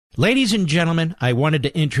Ladies and gentlemen, I wanted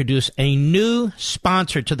to introduce a new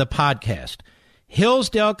sponsor to the podcast.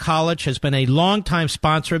 Hillsdale College has been a longtime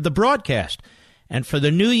sponsor of the broadcast, and for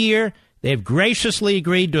the new year, they have graciously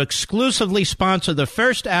agreed to exclusively sponsor the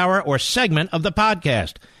first hour or segment of the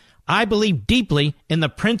podcast. I believe deeply in the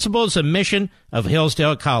principles and mission of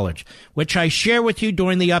Hillsdale College, which I share with you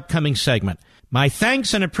during the upcoming segment. My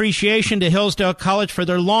thanks and appreciation to Hillsdale College for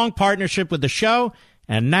their long partnership with the show,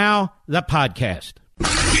 and now the podcast.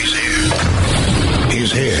 He's here.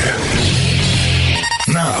 He's here.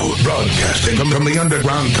 Now, broadcasting from the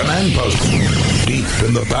underground command post, deep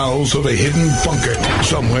in the bowels of a hidden bunker,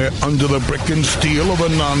 somewhere under the brick and steel of a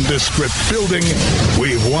nondescript building,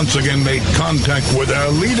 we've once again made contact with our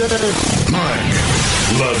leader, Mark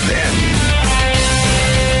Levin.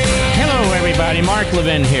 Hello, everybody. Mark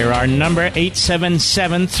Levin here. Our number,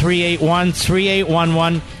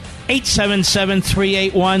 877-381-3811.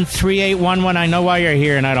 877-381-3811. I know why you're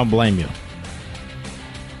here, and I don't blame you.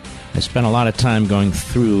 I spent a lot of time going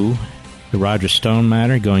through the Roger Stone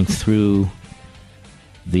matter, going through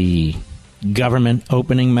the government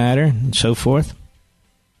opening matter, and so forth.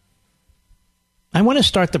 I want to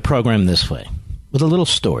start the program this way, with a little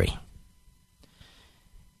story.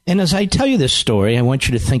 And as I tell you this story, I want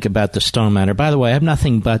you to think about the Stone matter. By the way, I have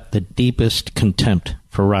nothing but the deepest contempt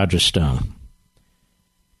for Roger Stone.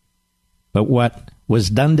 But what was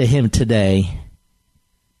done to him today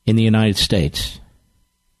in the United States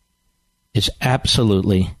is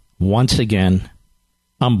absolutely, once again,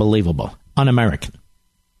 unbelievable, un-American.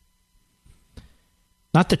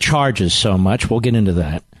 Not the charges so much, we'll get into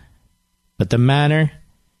that, but the manner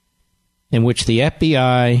in which the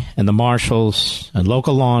FBI and the marshals and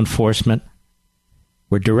local law enforcement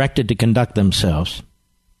were directed to conduct themselves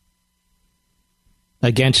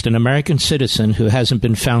against an American citizen who hasn't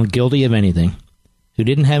been found guilty of anything, who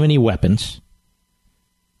didn't have any weapons,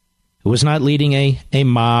 who was not leading a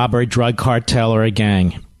mob or a drug cartel or a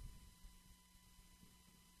gang.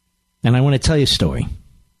 And I want to tell you a story.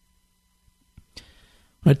 I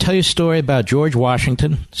want to tell you a story about George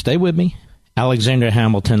Washington, stay with me, Alexander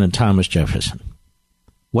Hamilton, and Thomas Jefferson.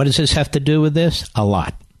 What does this have to do with this? A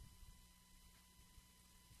lot.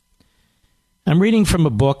 I'm reading from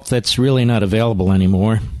a book that's really not available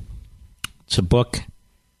anymore. It's a book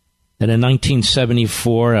that in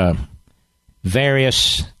 1974,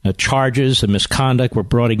 various charges of misconduct were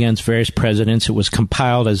brought against various presidents. It was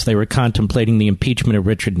compiled as they were contemplating the impeachment of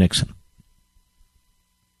Richard Nixon.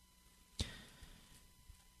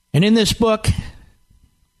 And in this book,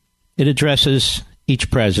 it addresses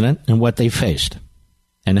each president and what they faced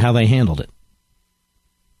and how they handled it.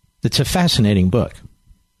 It's a fascinating book.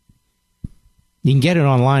 You can get it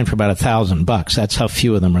online for about $1,000. That's how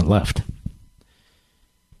few of them are left.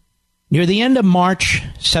 Near the end of March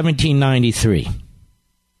 1793,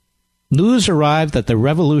 news arrived that the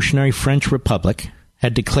revolutionary French Republic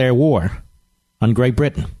had declared war on Great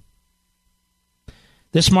Britain.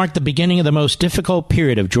 This marked the beginning of the most difficult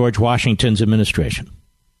period of George Washington's administration.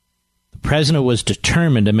 The president was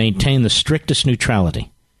determined to maintain the strictest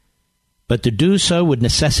neutrality, but to do so would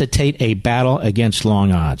necessitate a battle against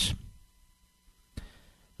long odds.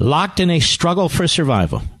 Locked in a struggle for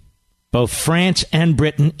survival, both France and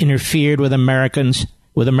Britain interfered with America's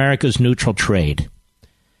neutral trade.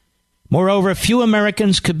 Moreover, few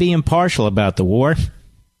Americans could be impartial about the war.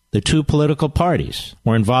 The two political parties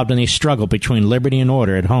were involved in a struggle between liberty and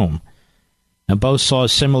order at home, and both saw a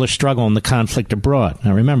similar struggle in the conflict abroad.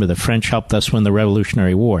 Now remember, the French helped us win the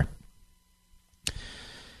Revolutionary War.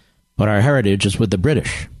 But our heritage is with the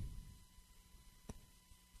British.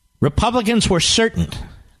 Republicans were certain.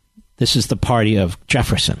 This is the party of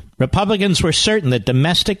Jefferson. Republicans were certain that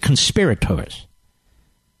domestic conspirators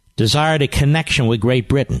desired a connection with Great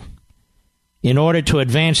Britain in order to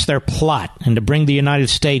advance their plot and to bring the United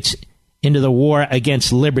States into the war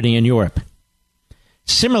against liberty in Europe.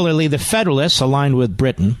 Similarly, the Federalists, aligned with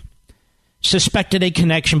Britain, suspected a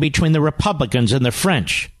connection between the Republicans and the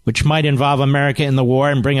French, which might involve America in the war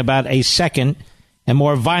and bring about a second and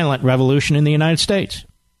more violent revolution in the United States.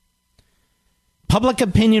 Public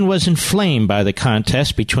opinion was inflamed by the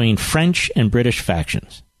contest between French and British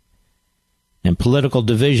factions, and political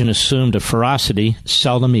division assumed a ferocity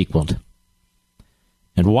seldom equaled.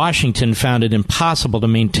 And Washington found it impossible to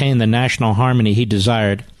maintain the national harmony he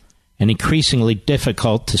desired, and increasingly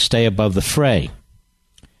difficult to stay above the fray.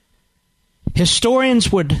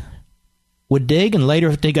 Historians would dig and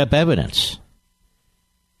later dig up evidence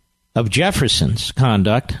of Jefferson's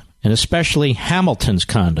conduct, and especially Hamilton's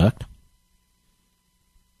conduct,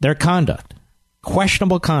 their conduct,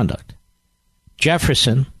 questionable conduct.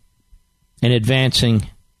 Jefferson in advancing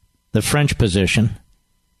the French position,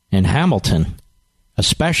 and Hamilton,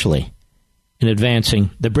 especially in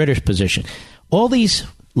advancing the British position. All these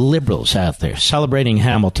liberals out there celebrating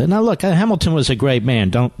Hamilton. Now, look, Hamilton was a great man.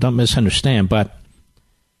 Don't misunderstand. But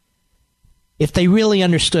if they really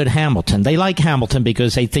understood Hamilton, they like Hamilton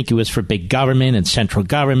because they think he was for big government and central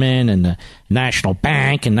government and the national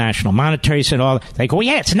bank and national monetary and all. They go, well,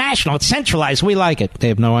 yeah, it's national, it's centralized, we like it. They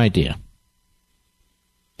have no idea.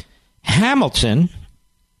 Hamilton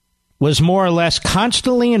was more or less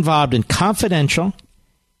constantly involved in confidential,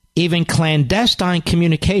 even clandestine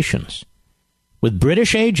communications with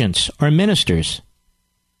British agents or ministers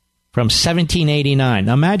from 1789.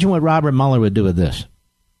 Now imagine what Robert Mueller would do with this.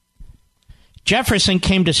 Jefferson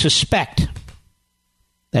came to suspect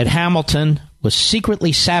that Hamilton was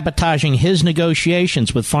secretly sabotaging his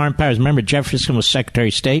negotiations with foreign powers. Remember, Jefferson was Secretary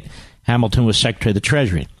of State, Hamilton was Secretary of the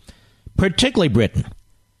Treasury, particularly Britain.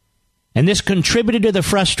 And this contributed to the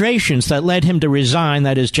frustrations that led him to resign,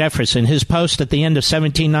 that is Jefferson, his post at the end of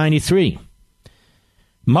 1793.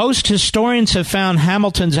 Most historians have found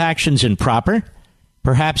Hamilton's actions improper,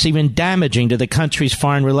 perhaps even damaging to the country's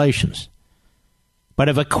foreign relations, but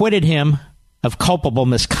have acquitted him of culpable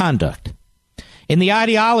misconduct. In the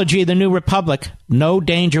ideology of the new republic, no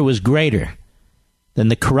danger was greater than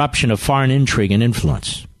the corruption of foreign intrigue and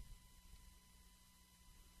influence.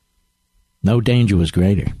 No danger was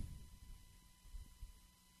greater.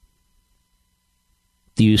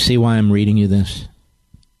 Do you see why I'm reading you this?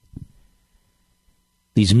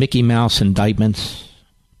 These Mickey Mouse indictments,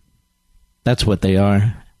 that's what they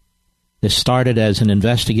are. This started as an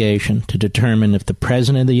investigation to determine if the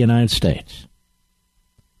President of the United States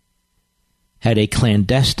had a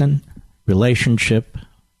clandestine relationship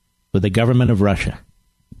with the government of Russia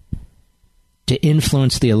to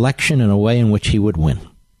influence the election in a way in which he would win.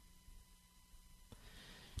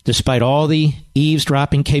 Despite all the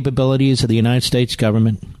eavesdropping capabilities of the United States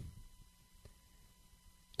government,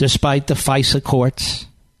 despite the FISA courts,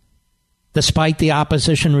 despite the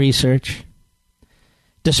opposition research,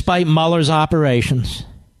 despite Mueller's operations,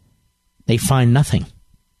 they find nothing.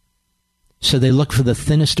 So they look for the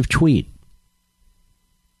thinnest of tweet.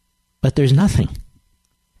 But there's nothing.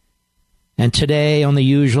 And today on the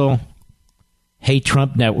usual hate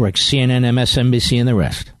Trump networks, CNN, MSNBC, and the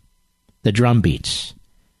rest, the drumbeats.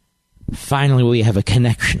 Finally, we have a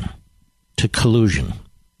connection to collusion.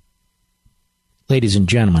 Ladies and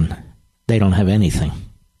gentlemen, they don't have anything.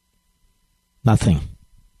 Nothing.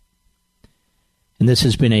 And this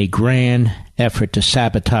has been a grand effort to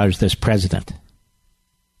sabotage this president.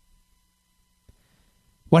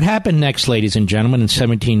 What happened next, ladies and gentlemen, in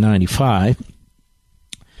 1795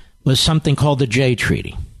 was something called the Jay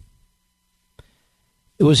Treaty.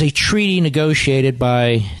 It was a treaty negotiated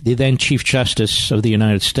by the then Chief Justice of the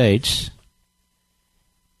United States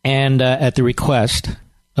and at the request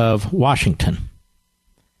of Washington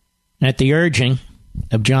and at the urging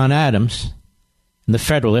of John Adams and the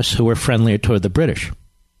Federalists, who were friendlier toward the British.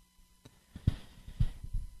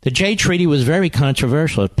 The Jay Treaty was very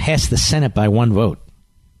controversial. It passed the Senate by one vote.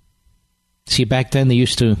 See, back then they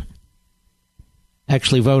used to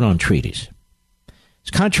actually vote on treaties. It's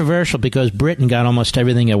controversial because Britain got almost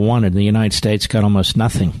everything it wanted. The United States got almost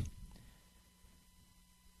nothing.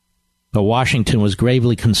 But Washington was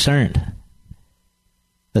gravely concerned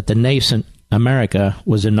that the nascent America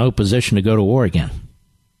was in no position to go to war again.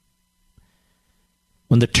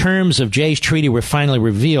 When the terms of Jay's treaty were finally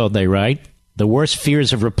revealed, they write, the worst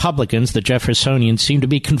fears of Republicans, the Jeffersonians, seemed to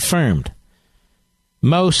be confirmed.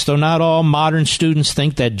 Most, though not all, modern students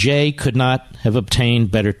think that Jay could not have obtained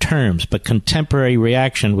better terms, but contemporary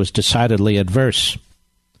reaction was decidedly adverse.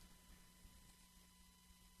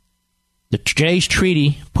 The Jay's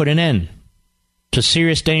Treaty put an end to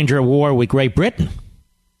serious danger of war with Great Britain,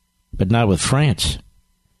 but not with France.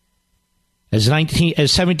 As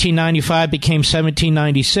 1795 became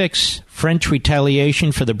 1796, French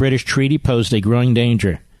retaliation for the British treaty posed a growing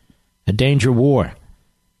danger, a danger war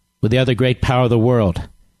with the other great power of the world.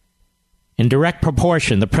 In direct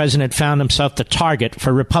proportion, the president found himself the target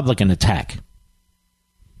for Republican attack.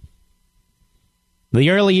 In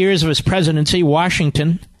the early years of his presidency,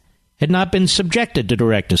 Washington had not been subjected to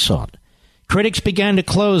direct assault. Critics began to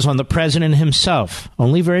close on the president himself,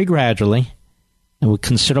 only very gradually and with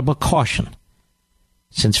considerable caution,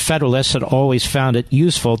 since Federalists had always found it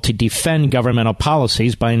useful to defend governmental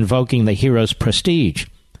policies by invoking the hero's prestige.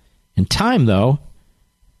 In time, though,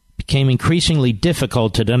 it became increasingly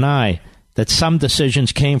difficult to deny that some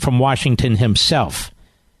decisions came from Washington himself.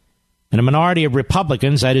 And a minority of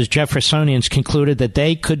Republicans, that is Jeffersonians, concluded that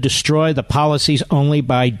they could destroy the policies only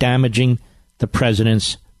by damaging the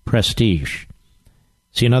president's prestige.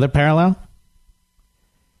 See another parallel?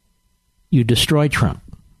 you destroy Trump.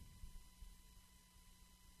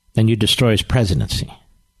 And you destroy his presidency.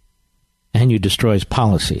 And you destroy his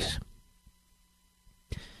policies.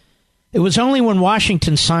 It was only when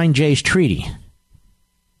Washington signed Jay's treaty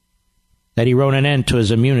that he wrote an end to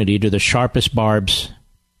his immunity to the sharpest barbs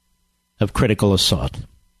of critical assault.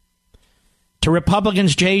 To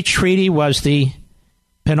Republicans, Jay's treaty was the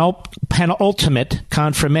penultimate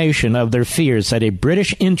confirmation of their fears that a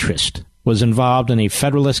British interest was involved in a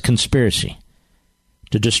Federalist conspiracy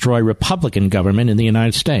to destroy Republican government in the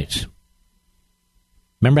United States.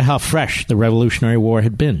 Remember how fresh the Revolutionary War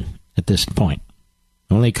had been at this point,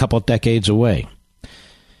 only a couple decades away.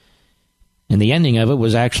 And the ending of it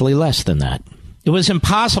was actually less than that. It was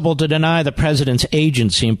impossible to deny the president's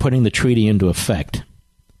agency in putting the treaty into effect,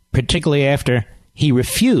 particularly after he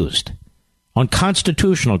refused, on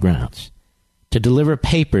constitutional grounds, to deliver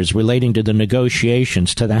papers relating to the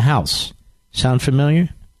negotiations to the House. Sound familiar?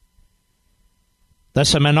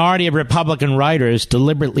 Thus, a minority of Republican writers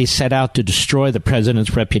deliberately set out to destroy the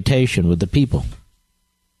president's reputation with the people.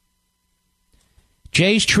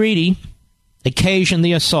 Jay's treaty occasioned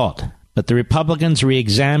the assault, but the Republicans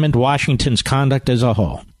re-examined Washington's conduct as a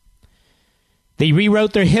whole. They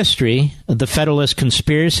rewrote their history of the Federalist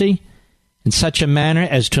conspiracy in such a manner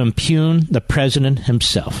as to impugn the president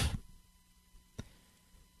himself.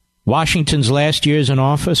 Washington's last years in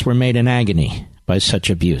office were made in agony by such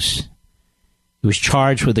abuse. He was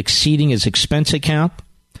charged with exceeding his expense account.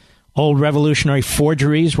 Old revolutionary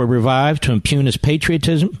forgeries were revived to impugn his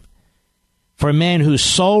patriotism. For a man whose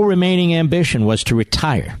sole remaining ambition was to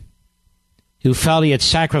retire, who felt he had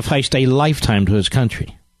sacrificed a lifetime to his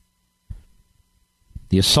country,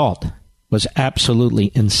 the assault was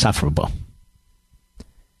absolutely insufferable.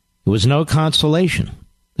 It was no consolation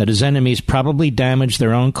that his enemies probably damaged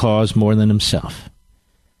their own cause more than himself.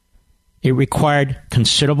 It required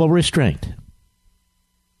considerable restraint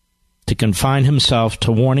to confine himself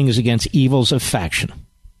to warnings against evils of faction,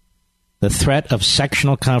 the threat of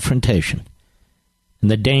sectional confrontation,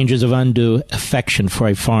 and the dangers of undue affection for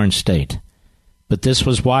a foreign state. But this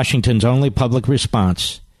was Washington's only public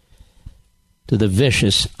response to the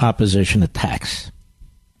vicious opposition attacks.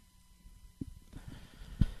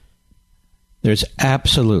 There's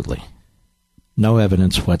absolutely no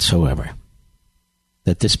evidence whatsoever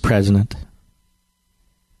that this president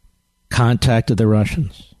contacted the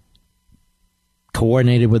Russians,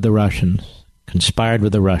 coordinated with the Russians, conspired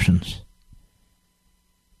with the Russians,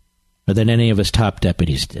 or that any of his top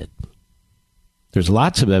deputies did. There's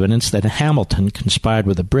lots of evidence that Hamilton conspired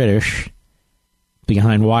with the British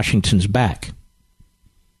behind Washington's back.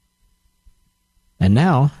 And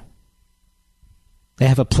now they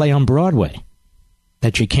have a play on Broadway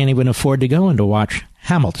that you can't even afford to go in to watch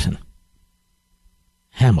Hamilton.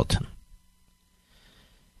 Hamilton.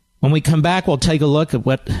 When we come back, we'll take a look at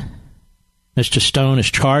what Mr. Stone is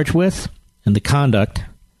charged with and the conduct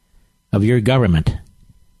of your government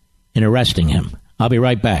in arresting him. I'll be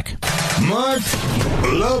right back. Mark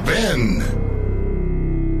Levin.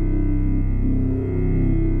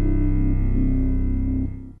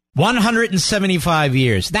 175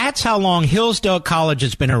 years. That's how long Hillsdale College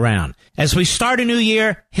has been around. As we start a new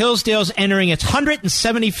year, Hillsdale's entering its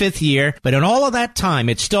 175th year, but in all of that time,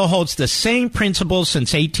 it still holds the same principles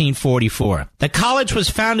since 1844. The college was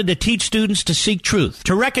founded to teach students to seek truth,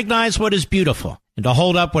 to recognize what is beautiful, and to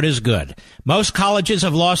hold up what is good. Most colleges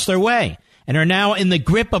have lost their way and are now in the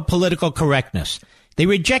grip of political correctness. They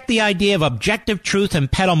reject the idea of objective truth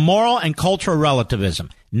and peddle moral and cultural relativism.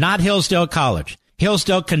 Not Hillsdale College.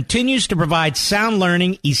 Hillsdale continues to provide sound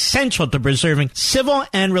learning essential to preserving civil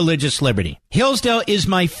and religious liberty. Hillsdale is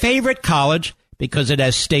my favorite college because it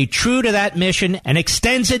has stayed true to that mission and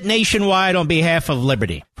extends it nationwide on behalf of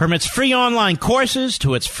liberty. From its free online courses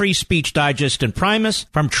to its free speech digest and Primus,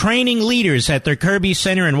 from training leaders at their Kirby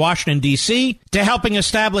Center in Washington, D.C., to helping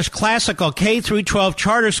establish classical K-12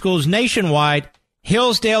 charter schools nationwide,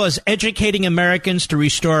 Hillsdale is educating Americans to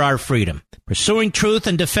restore our freedom, pursuing truth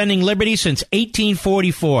and defending liberty since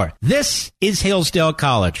 1844. This is Hillsdale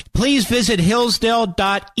College. Please visit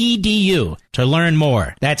hillsdale.edu to learn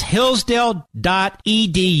more. That's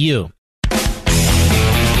hillsdale.edu.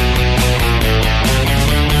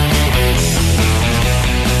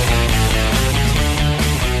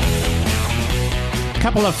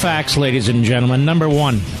 Couple of facts, ladies and gentlemen. Number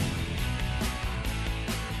one,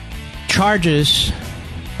 charges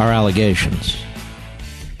are allegations.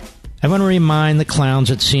 I want to remind the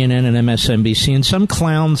clowns at CNN and MSNBC and some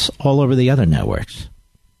clowns all over the other networks.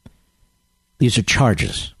 These are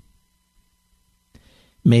charges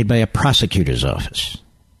made by a prosecutor's office,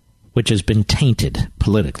 which has been tainted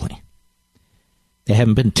politically. They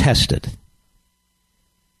haven't been tested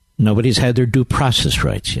Nobody's had their due process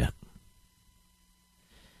rights yet.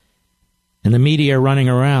 And the media are running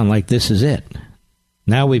around like this is it.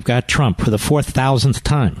 Now we've got Trump for the 4,000th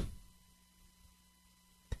time.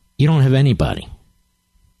 You don't have anybody.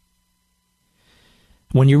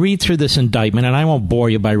 When you read through this indictment, and I won't bore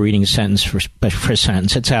you by reading sentence for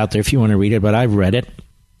sentence, it's out there if you want to read it, but I've read it.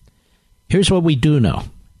 Here's what we do know.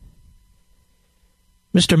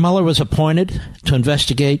 Mr. Mueller was appointed to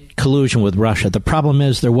investigate collusion with Russia. The problem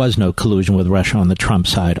is there was no collusion with Russia on the Trump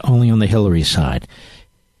side, only on the Hillary side.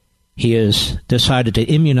 He has decided to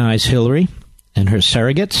immunize Hillary and her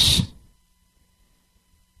surrogates.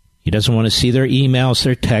 He doesn't want to see their emails,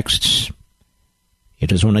 their texts. He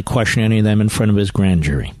doesn't want to question any of them in front of his grand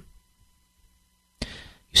jury. You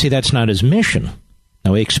see, that's not his mission.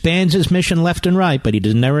 Now, he expands his mission left and right, but he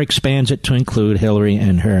never expands it to include Hillary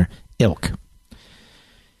and her ilk.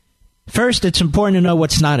 First, it's important to know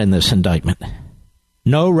what's not in this indictment.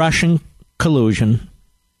 No Russian collusion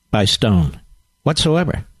by Stone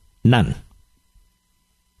whatsoever. None.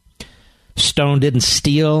 Stone didn't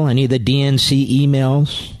steal any of the DNC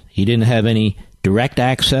emails. He didn't have any direct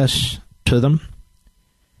access to them.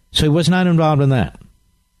 So he was not involved in that.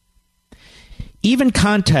 Even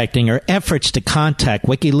contacting or efforts to contact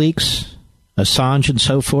WikiLeaks, Assange and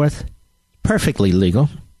so forth, perfectly legal.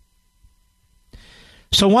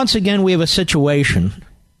 So once again, we have a situation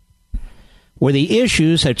where the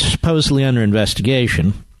issues that are supposedly under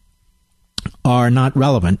investigation are not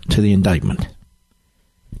relevant to the indictment,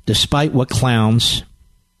 despite what clowns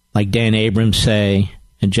like Dan Abrams say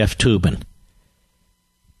and Jeff Toobin,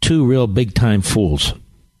 two real big-time fools.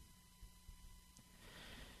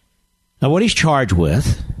 Now, what he's charged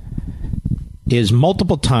with is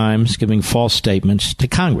multiple times giving false statements to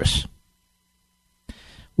Congress.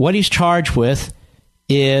 What he's charged with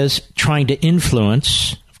is trying to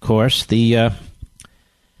influence, of course, a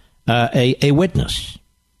witness.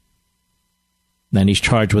 Then he's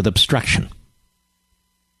charged with obstruction.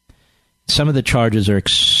 Some of the charges are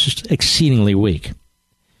exceedingly weak.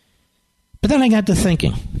 But then I got to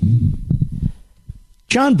thinking.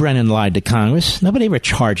 John Brennan lied to Congress. Nobody ever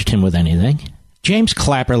charged him with anything. James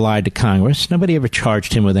Clapper lied to Congress. Nobody ever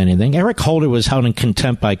charged him with anything. Eric Holder was held in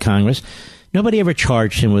contempt by Congress. Nobody ever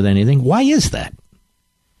charged him with anything. Why is that?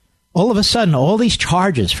 All of a sudden, all these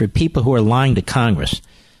charges for people who are lying to Congress.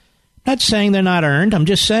 Not saying they're not earned. I'm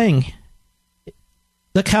just saying,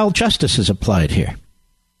 look how justice is applied here.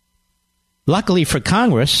 Luckily for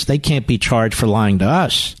Congress, they can't be charged for lying to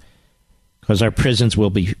us, because our prisons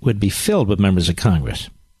would be filled with members of Congress.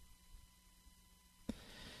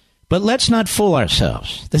 But let's not fool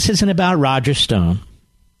ourselves. This isn't about Roger Stone.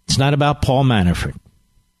 It's not about Paul Manafort.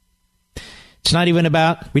 It's not even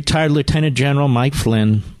about retired Lieutenant General Mike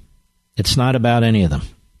Flynn. It's not about any of them.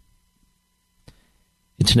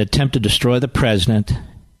 It's an attempt to destroy the president,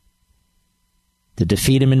 to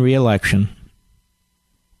defeat him in re-election,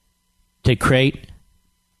 to create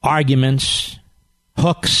arguments,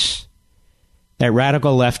 hooks, that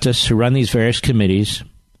radical leftists who run these various committees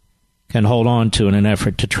can hold on to in an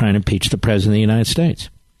effort to try and impeach the President of the United States.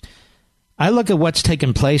 I look at what's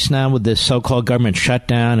taken place now with this so-called government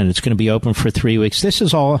shutdown, and it's going to be open for 3 weeks. This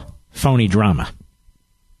is all phony drama.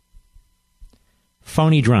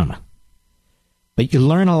 Phony drama. But you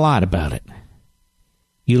learn a lot about it.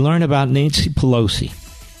 You learn about Nancy Pelosi,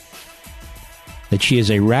 that she is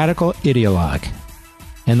a radical ideologue,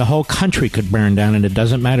 and the whole country could burn down, and it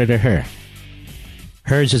doesn't matter to her.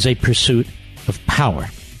 Hers is a pursuit of power.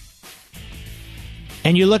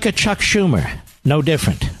 And you look at Chuck Schumer, no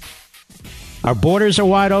different. Our borders are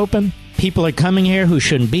wide open. People are coming here who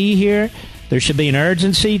shouldn't be here. There should be an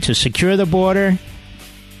urgency to secure the border.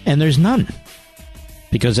 And there's none,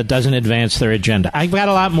 because it doesn't advance their agenda. I've got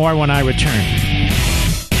a lot more when I return.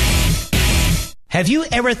 Have you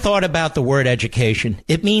ever thought about the word education?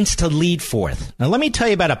 It means to lead forth. Now, let me tell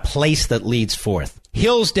you about a place that leads forth.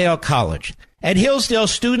 Hillsdale College. At Hillsdale,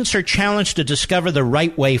 students are challenged to discover the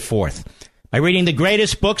right way forth by reading the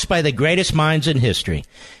greatest books by the greatest minds in history.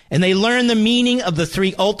 And they learn the meaning of the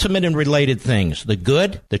three ultimate and related things, the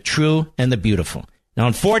good, the true, and the beautiful. Now,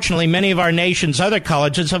 unfortunately, many of our nation's other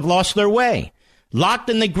colleges have lost their way. Locked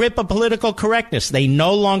in the grip of political correctness, they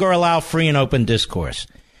no longer allow free and open discourse.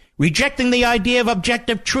 Rejecting the idea of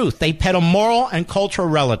objective truth, they peddle moral and cultural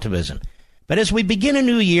relativism. But as we begin a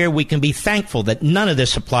new year, we can be thankful that none of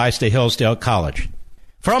this applies to Hillsdale College.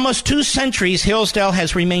 For almost 2 centuries, Hillsdale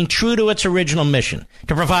has remained true to its original mission,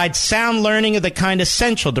 to provide sound learning of the kind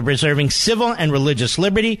essential to preserving civil and religious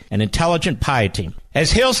liberty and intelligent piety.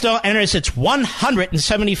 As Hillsdale enters its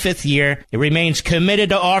 175th year, it remains committed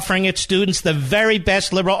to offering its students the very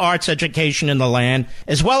best liberal arts education in the land,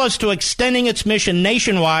 as well as to extending its mission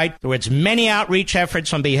nationwide through its many outreach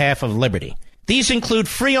efforts on behalf of liberty. These include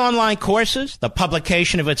free online courses, the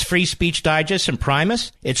publication of its Free Speech Digest and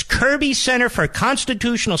Primus, its Kirby Center for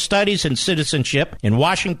Constitutional Studies and Citizenship in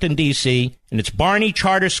Washington, D.C., and its Barney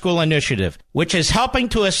Charter School Initiative, which is helping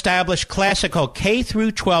to establish classical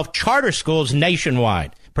K-12 charter schools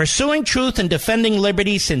nationwide, pursuing truth and defending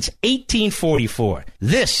liberty since 1844.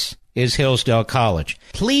 This is Hillsdale College.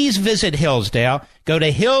 Please visit Hillsdale. Go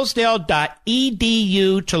to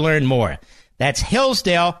hillsdale.edu to learn more. That's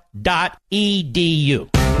hillsdale.edu.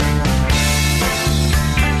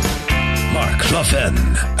 Mark Levin,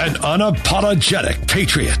 an unapologetic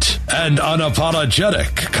patriot and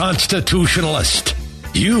unapologetic constitutionalist.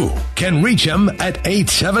 You can reach him at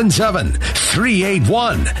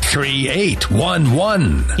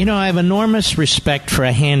 877-381-3811. You know, I have enormous respect for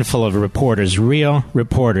a handful of reporters, real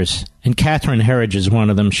reporters, and Catherine Herridge is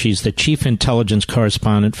one of them. She's the chief intelligence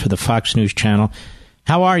correspondent for the Fox News Channel.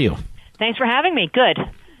 How are you? Thanks for having me. Good.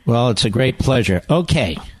 Well, it's a great pleasure.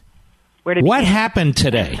 Okay. What happened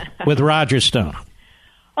today with Roger Stone?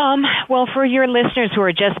 Well, for your listeners who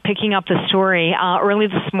are just picking up the story, early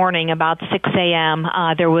this morning, about 6 a.m.,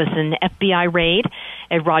 there was an FBI raid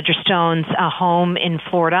at Roger Stone's home in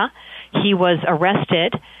Florida. He was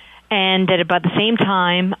arrested, and at about the same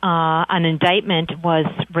time, an indictment was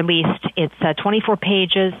released. It's 24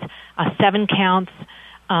 pages, 7 counts.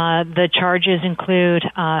 The charges include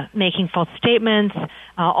making false statements,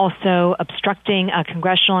 also obstructing a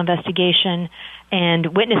congressional investigation,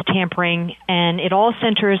 and witness tampering, and it all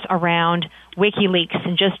centers around WikiLeaks.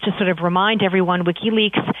 And just to sort of remind everyone,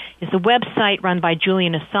 WikiLeaks is the website run by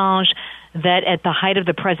Julian Assange that at the height of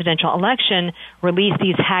the presidential election released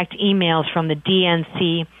these hacked emails from the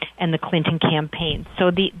DNC and the Clinton campaign.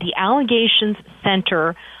 So the allegations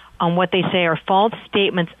center on what they say are false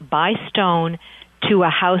statements by Stone to a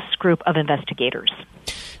House group of investigators.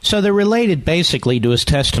 So they're related basically to his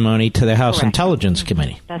testimony to the House Correct. Intelligence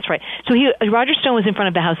Committee. That's right. So Roger Stone was in front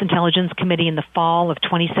of the House Intelligence Committee in the fall of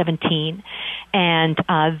 2017, and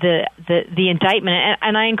the indictment,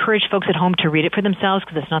 and I encourage folks at home to read it for themselves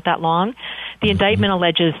because it's not that long. The indictment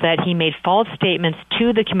alleges that he made false statements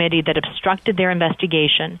to the committee that obstructed their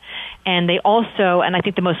investigation, and they also, and I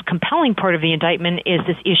think the most compelling part of the indictment is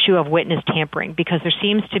this issue of witness tampering, because there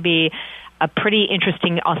seems to be a pretty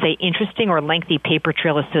interesting, I'll say interesting or lengthy paper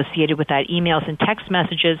trail associated with that, emails and text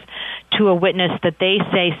messages to a witness that they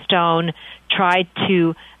say Stone tried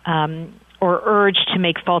to or urged to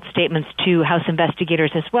make false statements to House investigators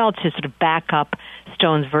as well to sort of back up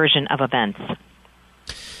Stone's version of events.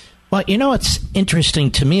 Well, you know what's interesting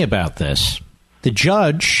to me about this? The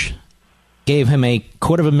judge gave him a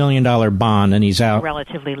 $250,000 bond, and he's out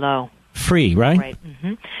Relatively low. Free, right? Right.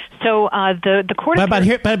 Mm-hmm. So the court. But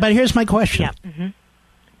here's my question. Yeah. Mm-hmm.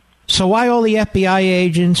 So why all the FBI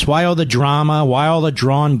agents? Why all the drama? Why all the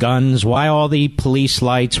drawn guns? Why all the police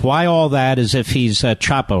lights? Why all that as if he's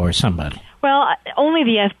Chapo or somebody? Well, only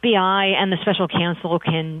the FBI and the special counsel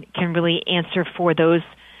can really answer for those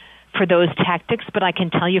tactics. But I can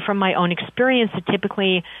tell you from my own experience that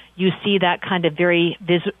typically you see that kind of very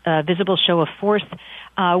visible show of force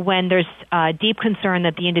when there's deep concern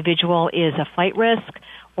that the individual is a flight risk,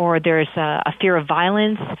 or there's a fear of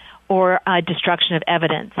violence, or destruction of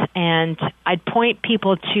evidence. And I'd point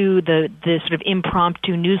people to the sort of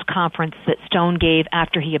impromptu news conference that Stone gave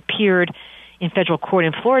after he appeared in federal court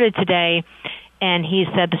in Florida today, and he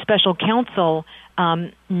said the special counsel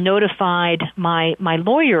notified my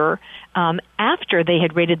lawyer after they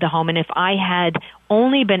had raided the home, and if I had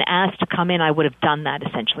only been asked to come in, I would have done that,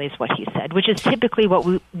 essentially, is what he said, which is typically what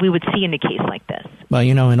we would see in a case like this. Well,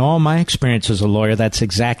 you know, in all my experience as a lawyer, that's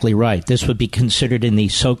exactly right. This would be considered in the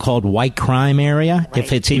so-called white crime area. Right.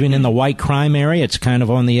 If it's even in the white crime area, it's kind of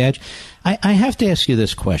on the edge. I have to ask you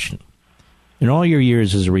this question. In all your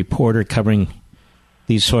years as a reporter covering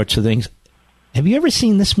these sorts of things, have you ever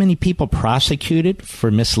seen this many people prosecuted for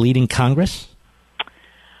misleading Congress?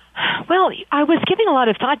 Well, I was giving a lot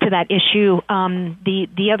of thought to that issue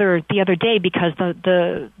the other day, because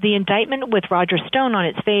the indictment with Roger Stone on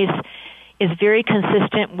its face is very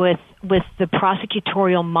consistent with the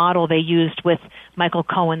prosecutorial model they used with Michael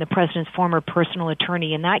Cohen, the president's former personal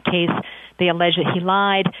attorney. In that case, they allege that he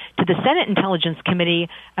lied to the Senate Intelligence Committee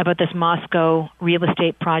about this Moscow real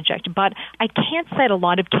estate project. But I can't cite a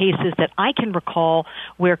lot of cases that I can recall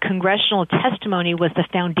where congressional testimony was the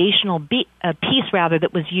foundational piece that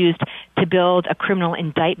was used to build a criminal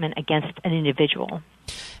indictment against an individual.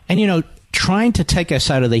 And, trying to take us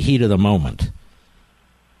out of the heat of the moment,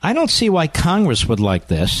 I don't see why Congress would like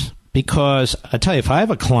this, because I tell you, if I have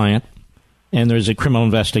a client and there's a criminal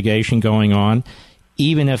investigation going on,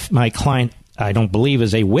 even if my client, I don't believe,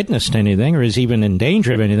 is a witness to anything or is even in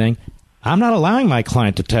danger of anything, I'm not allowing my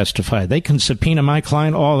client to testify. They can subpoena my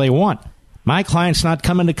client all they want. My client's not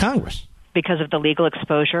coming to Congress. Because of the legal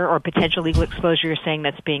exposure or potential legal exposure you're saying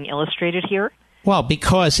that's being illustrated here? Well,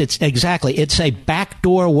 because it's a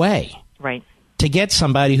backdoor way. Right. To get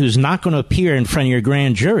somebody who's not going to appear in front of your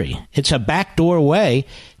grand jury. It's a backdoor way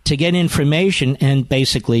to get information and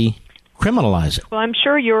basically criminalize it. Well, I'm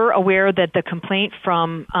sure you're aware that the complaint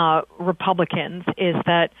from Republicans is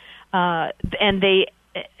that,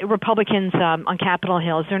 Republicans on Capitol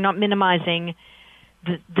Hill, they're not minimizing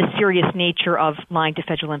the serious nature of lying to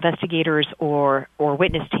federal investigators or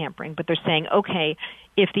witness tampering, but they're saying, okay,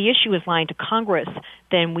 if the issue is lying to Congress,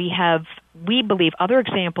 then we believe other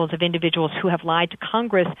examples of individuals who have lied to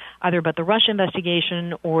Congress either about the Russia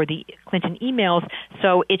investigation or the Clinton emails.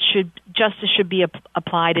 So justice should be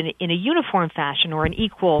applied in a uniform fashion or an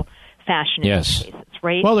equal fashion. Yes. In these cases,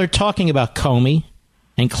 right? Well, they're talking about Comey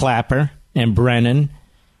and Clapper and Brennan.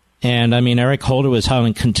 And, Eric Holder was held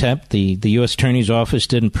in contempt. The U.S. Attorney's Office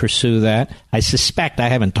didn't pursue that. I suspect, I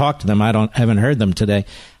haven't talked to them, haven't heard them today.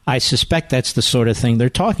 I suspect that's the sort of thing they're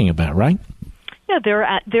talking about, right? Yeah,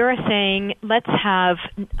 they're saying let's have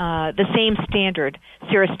the same standard.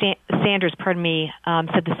 Sarah Sanders,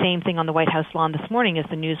 said the same thing on the White House lawn this morning as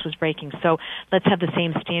the news was breaking. So let's have the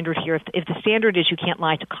same standard here. If the standard is you can't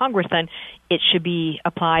lie to Congress, then it should be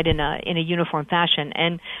applied in a uniform fashion.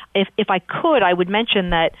 And if I could, I would mention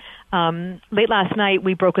that late last night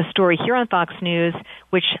we broke a story here on Fox News,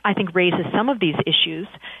 which I think raises some of these issues.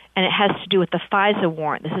 And it has to do with the FISA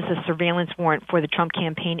warrant. This is a surveillance warrant for the Trump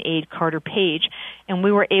campaign aide, Carter Page. And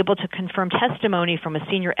we were able to confirm testimony from a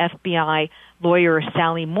senior FBI lawyer,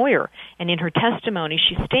 Sally Moyer. And in her testimony,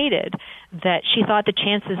 she stated that she thought the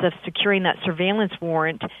chances of securing that surveillance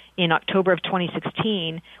warrant in October of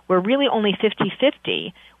 2016 were really only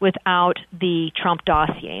 50-50 without the Trump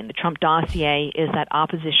dossier. And the Trump dossier is that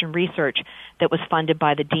opposition research that was funded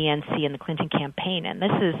by the DNC and the Clinton campaign. And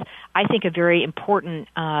this is, I think, a very important,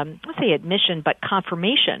 let's say admission, but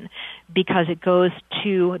confirmation, because it goes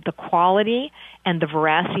to the quality and the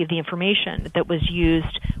veracity of the information that was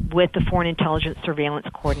used with the Foreign Intelligence Surveillance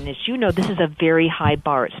Court. And as you know, this is a very high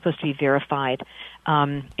bar. It's supposed to be verified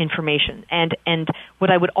information. And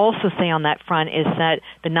what I would also say on that front is that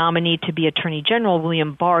the nominee to be Attorney General,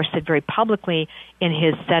 William Barr, said very publicly in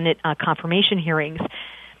his Senate confirmation hearings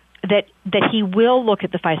that he will look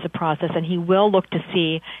at the FISA process and he will look to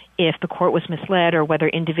see if the court was misled or whether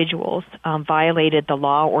individuals violated the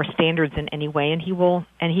law or standards in any way, and he will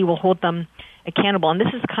hold them accountable. And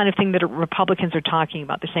this is the kind of thing that Republicans are talking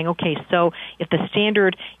about. They're saying, okay, so if the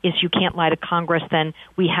standard is you can't lie to Congress, then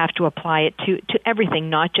we have to apply it to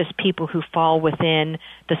everything, not just people who fall within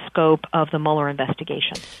the scope of the Mueller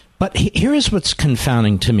investigation. But here is what's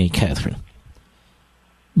confounding to me, Catherine.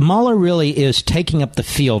 Mueller really is taking up the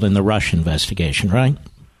field in the Russia investigation, right?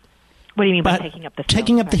 What do you mean by taking up the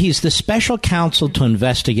field? He's the special counsel to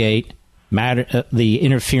investigate the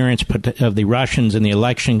interference of the Russians in the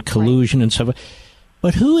election, collusion, and so forth.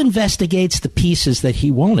 But who investigates the pieces that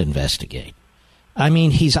he won't investigate? I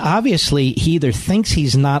mean, he either thinks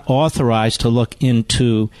he's not authorized to look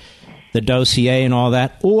into the dossier and all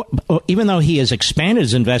that, or even though he has expanded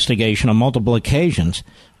his investigation on multiple occasions,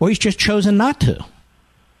 or he's just chosen not to.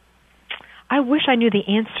 I wish I knew the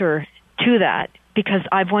answer to that, because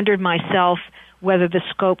I've wondered myself whether the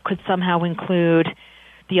scope could somehow include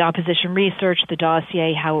the opposition research, the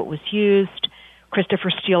dossier, how it was used,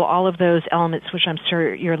 Christopher Steele, all of those elements, which I'm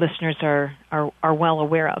sure your listeners are well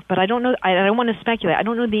aware of. But I don't know. I don't want to speculate. I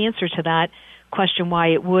don't know the answer to that question, why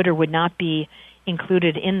it would or would not be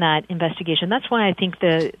included in that investigation. That's why I think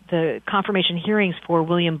the confirmation hearings for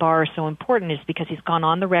William Barr are so important, is because he's gone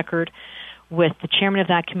on the record with the chairman of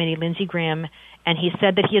that committee, Lindsey Graham, and he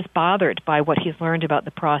said that he is bothered by what he's learned about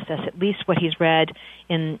the process, at least what he's read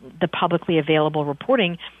in the publicly available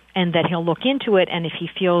reporting, and that he'll look into it, and if he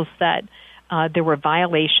feels that there were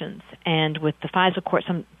violations, and with the FISA court,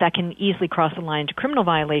 that can easily cross the line to criminal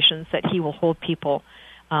violations, that he will hold people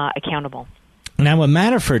accountable. Now, with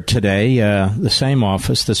Manafort today, the same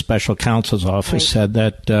office, the special counsel's office, said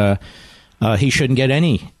that he shouldn't get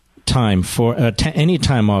any time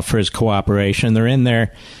off for his cooperation. They're in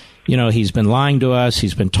there. He's been lying to us.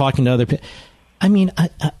 He's been talking to other people. I mean,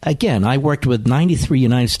 I worked with 93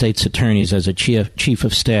 United States attorneys as a chief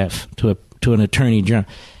of staff to an attorney general.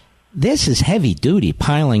 This is heavy duty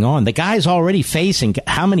piling on. The guy's already facing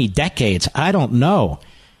how many decades? I don't know.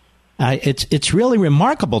 It's really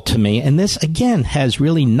remarkable to me. And this, again, has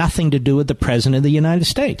really nothing to do with the President of the United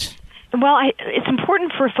States. Well, it's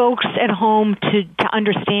important for folks at home to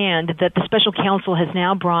understand that the special counsel has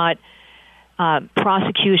now brought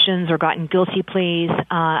prosecutions or gotten guilty pleas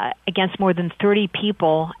against more than 30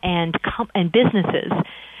 people and businesses.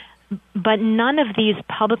 But none of these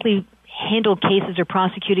publicly handled cases or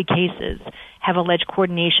prosecuted cases have alleged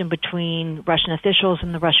coordination between Russian officials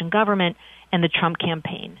and the Russian government and the Trump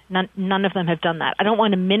campaign. None of them have done that. I don't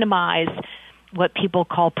want to minimize what people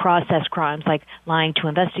call process crimes, like lying to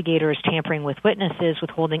investigators, tampering with witnesses,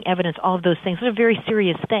 withholding evidence, all of those things. Those are very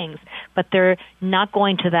serious things, but they're not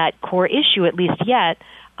going to that core issue, at least yet,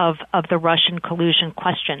 of the Russian collusion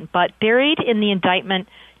question. But buried in the indictment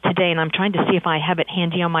today, and I'm trying to see if I have it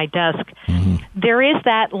handy on my desk, there is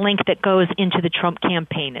that link that goes into the Trump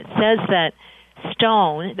campaign. It says that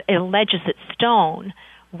it alleges that Stone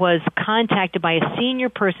was contacted by a senior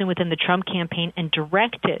person within the Trump campaign and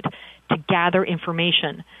directed to gather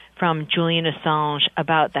information from Julian Assange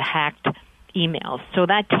about the hacked emails. So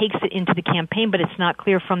that takes it into the campaign, but it's not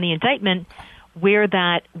clear from the indictment where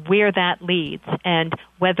that leads and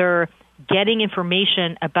whether getting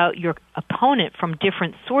information about your opponent from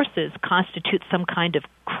different sources constitutes some kind of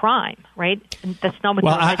crime, right? And that's not what.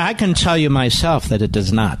 Well, I can tell you myself that it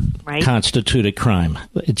does not constitute a crime.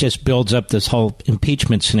 It just builds up this whole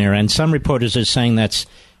impeachment scenario. And some reporters are saying that's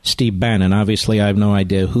Steve Bannon. Obviously, I have no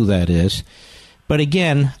idea who that is. But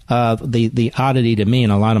again, the oddity to me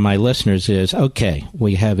and a lot of my listeners is, okay,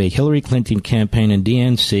 we have a Hillary Clinton campaign and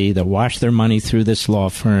DNC that washed their money through this law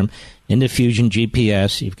firm, Indiffusion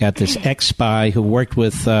GPS. You've got this ex-spy who worked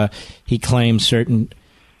with, he claims, certain,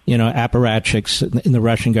 apparatchiks in the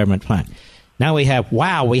Russian government. Fine. Now we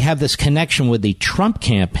have this connection with the Trump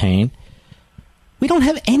campaign. We don't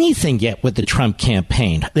have anything yet with the Trump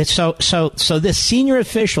campaign. So this senior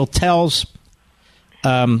official tells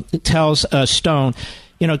Stone, contact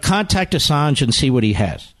Assange and see what he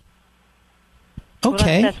has.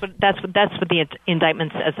 Okay, well, that's what the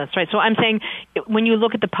indictment says. That's right. So I'm saying when you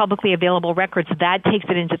look at the publicly available records, that takes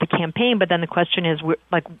it into the campaign. But then the question is,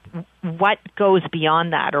 what goes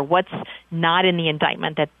beyond that, or what's not in the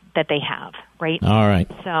indictment that they have, right? All right.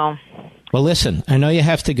 So, well, listen, I know you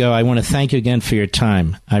have to go. I want to thank you again for your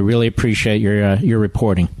time. I really appreciate your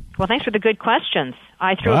reporting. Well, thanks for the good questions.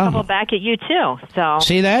 I threw a couple back at you, too. So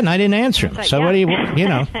see that? And I didn't answer them. So what do you. Okay.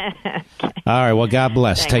 All right. Well, God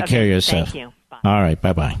bless. Thanks. Take care of yourself. Thank you. Bye. All right.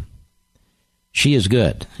 Bye-bye. She is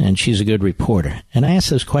good, and she's a good reporter. And I ask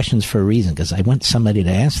those questions for a reason, because I want somebody to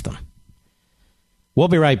ask them. We'll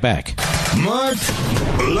be right back. Mark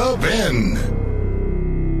Levin.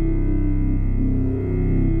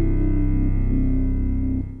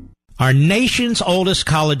 Our nation's oldest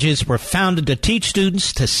colleges were founded to teach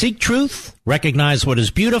students to seek truth, recognize what is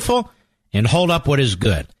beautiful, and hold up what is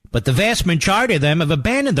good. But the vast majority of them have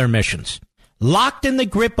abandoned their missions. Locked in the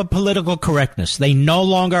grip of political correctness, they no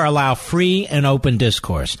longer allow free and open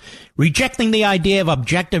discourse. Rejecting the idea of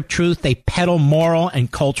objective truth, they peddle moral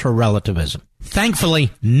and cultural relativism. Thankfully,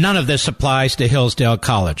 none of this applies to Hillsdale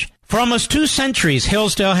College. For almost 2 centuries,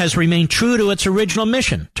 Hillsdale has remained true to its original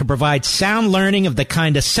mission, to provide sound learning of the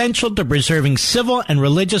kind essential to preserving civil and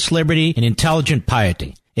religious liberty and intelligent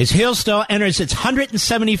piety. As Hillsdale enters its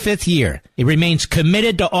 175th year, it remains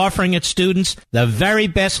committed to offering its students the very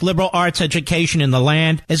best liberal arts education in the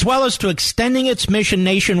land, as well as to extending its mission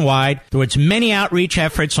nationwide through its many outreach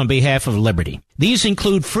efforts on behalf of liberty. These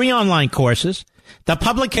include free online courses, the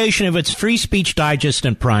publication of its Free Speech Digest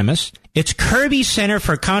and Primus, its Kirby Center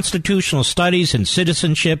for Constitutional Studies and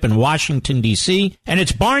Citizenship in Washington, D.C., and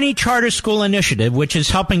its Barney Charter School Initiative, which is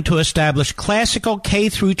helping to establish classical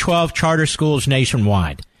K-12 charter schools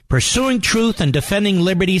nationwide. Pursuing truth and defending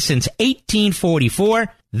liberty since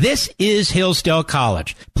 1844, this is Hillsdale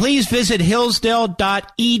College. Please visit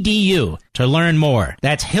hillsdale.edu to learn more.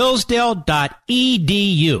 That's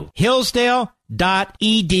hillsdale.edu.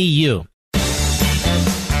 Hillsdale.edu.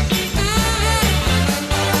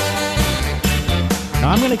 Now,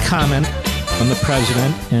 I'm going to comment on the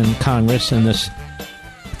president and Congress in this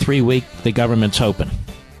 3-week the government's open.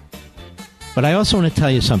 But I also want to tell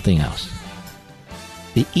you something else.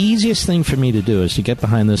 The easiest thing for me to do is to get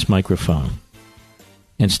behind this microphone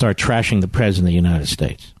and start trashing the President of the United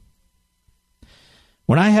States.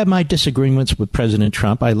 When I have my disagreements with President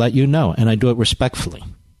Trump, I let you know, and I do it respectfully.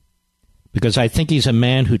 Because I think he's a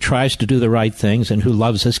man who tries to do the right things and who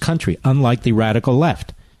loves his country, unlike the radical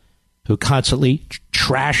left, who constantly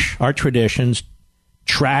trash our traditions,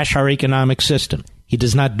 trash our economic system. He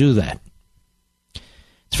does not do that.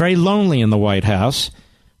 It's very lonely in the White House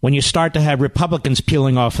when you start to have Republicans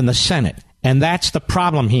peeling off in the Senate. And that's the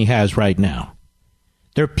problem he has right now.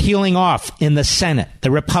 They're peeling off in the Senate,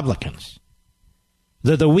 the Republicans.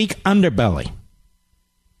 They're the weak underbelly.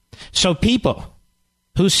 So people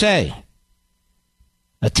who say,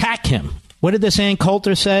 attack him. What did this Ann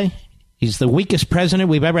Coulter say? He's the weakest president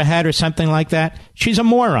we've ever had or something like that. She's a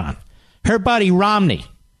moron. Her buddy Romney,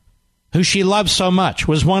 who she loves so much,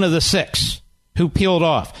 was one of the 6 who peeled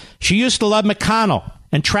off. She used to love McConnell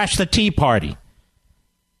and trash the Tea Party.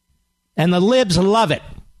 And the libs love it.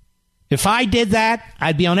 If I did that,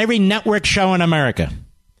 I'd be on every network show in America.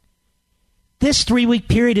 This 3-week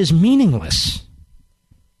period is meaningless.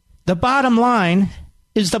 The bottom line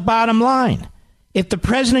is the bottom line. If the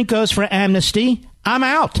president goes for amnesty, I'm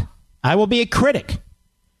out. I will be a critic.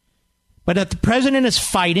 But if the president is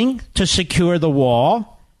fighting to secure the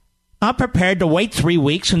wall, I'm prepared to wait 3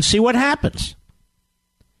 weeks and see what happens.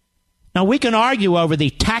 Now, we can argue over the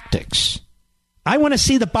tactics. I want to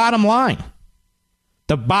see the bottom line.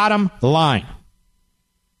 The bottom line.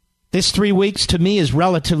 This 3 weeks, to me, is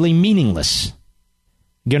relatively meaningless.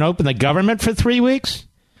 You going to open the government for 3 weeks?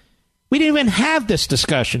 We didn't even have this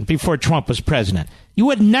discussion before Trump was president. You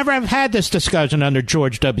would never have had this discussion under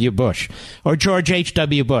George W. Bush or George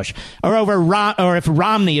H.W. Bush or or if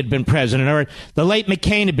Romney had been president or the late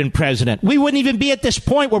McCain had been president. We wouldn't even be at this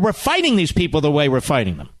point where we're fighting these people the way we're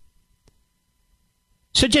fighting them.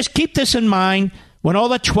 So just keep this in mind when all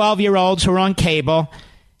the 12-year-olds who are on cable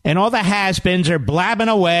and all the has-beens are blabbing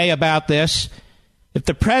away about this. If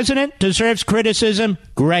the president deserves criticism,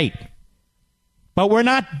 great. But we're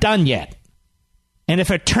not done yet. And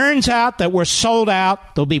if it turns out that we're sold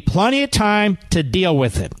out, there'll be plenty of time to deal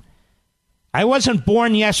with it. I wasn't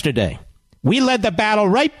born yesterday. We led the battle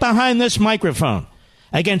right behind this microphone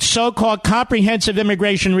against so-called comprehensive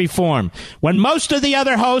immigration reform when most of the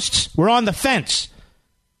other hosts were on the fence.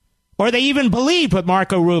 Or they even believed what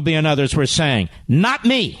Marco Rubio and others were saying. Not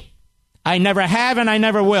me. I never have and I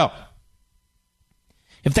never will.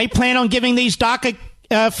 If they plan on giving these DACA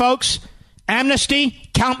folks amnesty,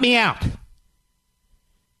 count me out.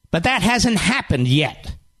 But that hasn't happened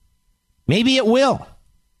yet. Maybe it will.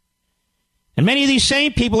 And many of these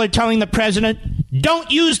same people are telling the president,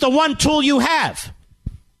 don't use the one tool you have.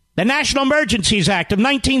 The National Emergencies Act of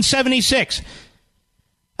 1976.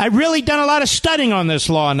 I've really done a lot of studying on this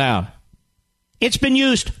law now. It's been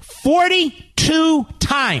used 42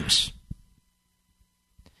 times.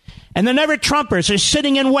 And the never-Trumpers are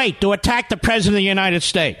sitting in wait to attack the President of the United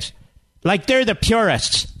States. Like they're the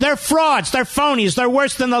purists. They're frauds. They're phonies. They're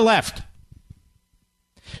worse than the left.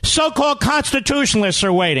 So-called constitutionalists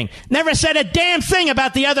are waiting. Never said a damn thing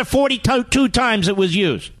about the other 42 times it was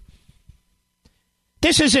used.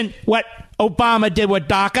 This isn't what Obama did with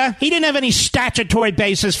DACA. He didn't have any statutory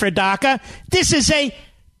basis for DACA. This is a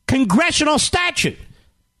congressional statute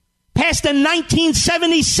passed in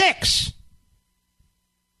 1976.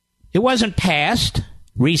 It wasn't passed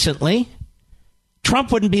recently.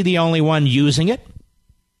 Trump wouldn't be the only one using it.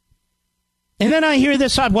 And then I hear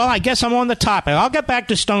this, well, I guess I'm on the topic. I'll get back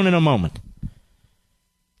to Stone in a moment.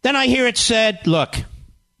 Then I hear it said, look,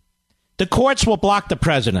 the courts will block the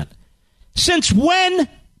president. Since when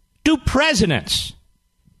do presidents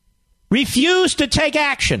refuse to take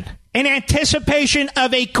action in anticipation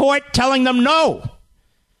of a court telling them no?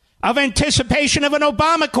 Of anticipation of an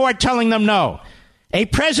Obama court telling them no? A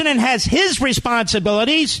president has his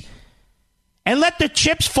responsibilities, and let the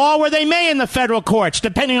chips fall where they may in the federal courts,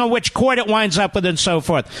 depending on which court it winds up with and so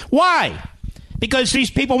forth. Why? Because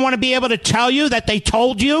these people want to be able to tell you that they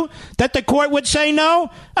told you that the court would say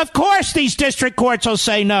no? Of course these district courts will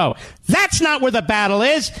say no. That's not where the battle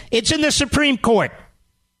is. It's in the Supreme Court.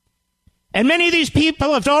 And many of these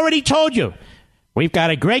people have already told you, we've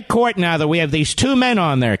got a great court now that we have these 2 men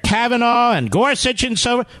on there, Kavanaugh and Gorsuch and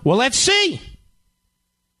so forth. Well, let's see.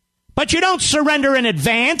 But you don't surrender in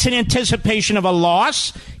advance in anticipation of a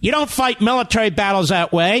loss. You don't fight military battles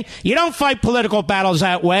that way. You don't fight political battles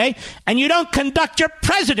that way. And you don't conduct your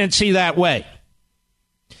presidency that way.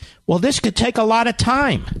 Well, this could take a lot of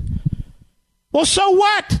time. Well, so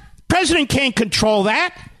what? President can't control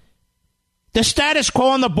that. The status quo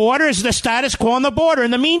on the border is the status quo on the border.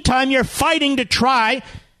 In the meantime, you're fighting to try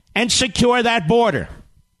and secure that border.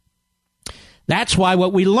 That's why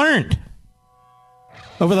what we learned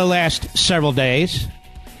over the last several days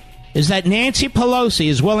is that Nancy Pelosi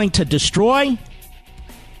is willing to destroy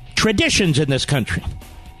traditions in this country.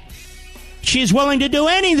 She's willing to do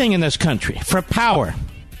anything in this country for power.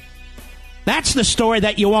 That's the story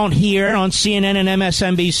that you won't hear on CNN and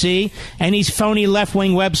MSNBC and these phony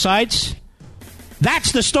left-wing websites.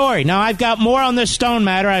 That's the story. Now, I've got more on this Stone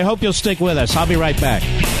matter. I hope you'll stick with us. I'll be right back.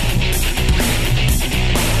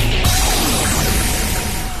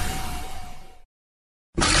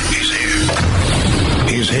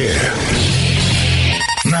 He's here.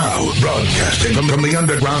 Now, broadcasting from the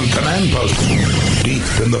underground command post, deep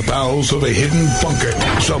in the bowels of a hidden bunker,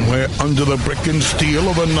 somewhere under the brick and steel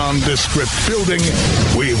of a nondescript building,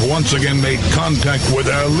 we've once again made contact with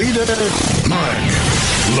our leader, Mark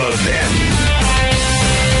Levin.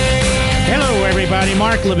 Hello, everybody.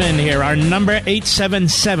 Mark Levin here. Our number,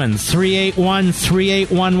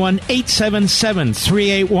 877-381-3811,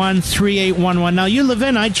 877-381-3811. Now, you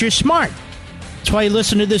Levinites, you're smart. That's why you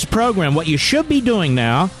listen to this program. What you should be doing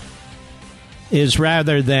now is,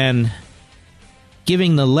 rather than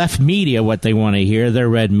giving the left media what they want to hear, their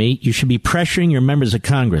red meat, you should be pressuring your members of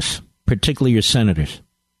Congress, particularly your senators,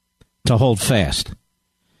 to hold fast.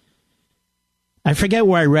 I forget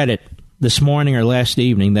where I read it this morning or last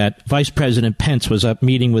evening, that Vice President Pence was up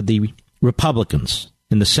meeting with the Republicans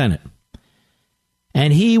in the Senate,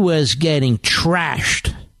 and he was getting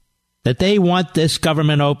trashed that they want this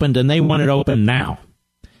government opened, and they want it open now.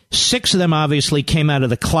 6 of them obviously came out of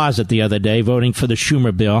the closet the other day voting for the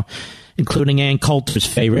Schumer bill, including Ann Coulter's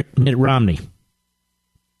favorite, Mitt Romney.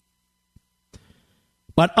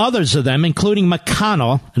 But others of them, including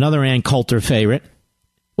McConnell, another Ann Coulter favorite,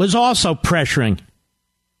 was also pressuring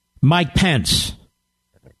Mike Pence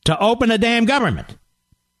to open a damn government.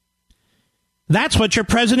 That's what your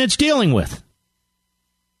president's dealing with.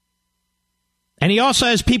 And he also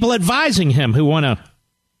has people advising him who want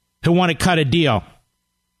to cut a deal.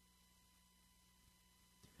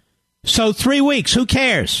 So 3 weeks, who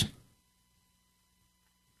cares?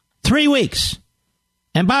 3 weeks.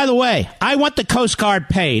 And by the way, I want the Coast Guard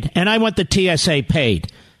paid, and I want the TSA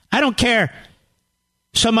paid. I don't care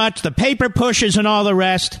so much the paper pushes and all the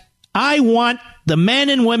rest. I want the men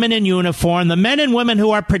and women in uniform, the men and women who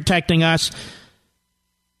are protecting us,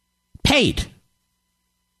 paid.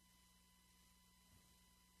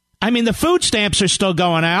 I mean, the food stamps are still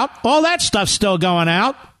going out. All that stuff's still going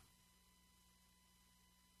out.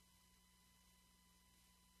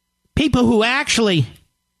 People who actually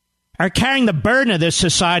are carrying the burden of this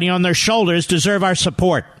society on their shoulders deserve our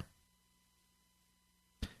support.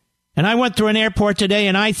 And I went through an airport today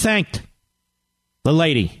and I thanked the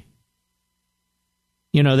lady,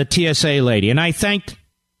 the TSA lady, and I thanked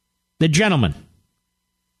the gentleman,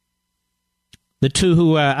 the 2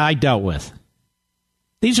 who I dealt with.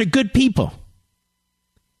 These are good people.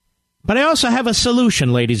 But I also have a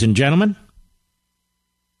solution, ladies and gentlemen.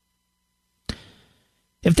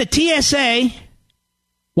 If the TSA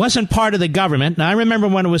wasn't part of the government, now I remember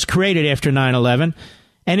when it was created after 9/11,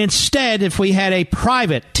 and instead, if we had a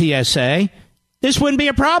private TSA, this wouldn't be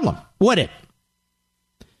a problem, would it?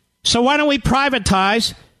 So why don't we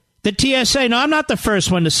privatize the TSA? Now, I'm not the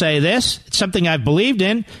first one to say this. It's something I've believed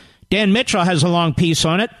in. Dan Mitchell has a long piece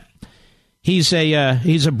on it. He's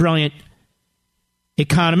a brilliant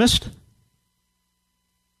economist.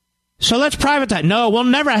 So let's privatize. No, we'll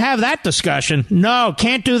never have that discussion. No,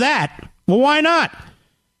 can't do that. Well, why not?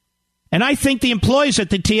 And I think the employees at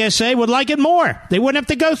the TSA would like it more. They wouldn't have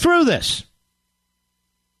to go through this.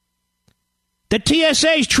 The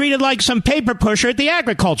TSA is treated like some paper pusher at the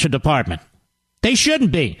Agriculture Department. They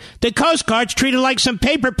shouldn't be. The Coast Guard's treated like some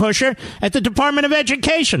paper pusher at the Department of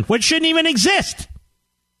Education, which shouldn't even exist.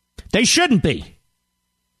 They shouldn't be.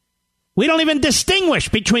 We don't even distinguish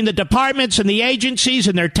between the departments and the agencies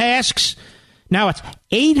and their tasks. Now it's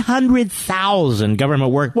 800,000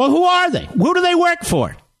 government work. Well, who are they? Who do they work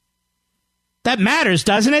for? That matters,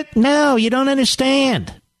 doesn't it? No, you don't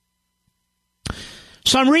understand.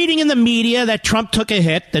 So I'm reading in the media that Trump took a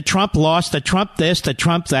hit, that Trump lost, that Trump this, that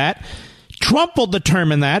Trump that. Trump will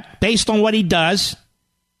determine that based on what he does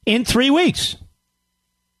in 3 weeks.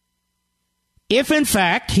 If, in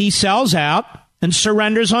fact, he sells out and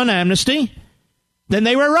surrenders on amnesty, then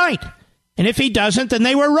they were right. And if he doesn't, then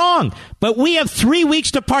they were wrong. But we have 3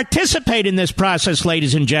 weeks to participate in this process,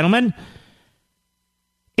 ladies and gentlemen.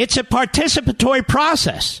 It's a participatory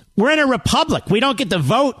process. We're in a republic. We don't get to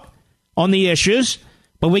vote on the issues,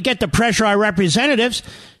 but we get to pressure our representatives.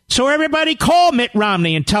 So everybody call Mitt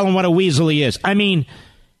Romney and tell him what a weasel he is. I mean,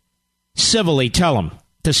 civilly tell him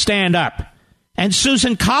to stand up. And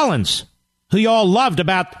Susan Collins, who you all loved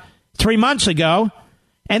about 3 months ago,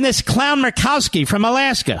 And this clown Murkowski from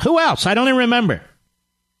Alaska. Who else? I don't even remember.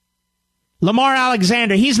 Lamar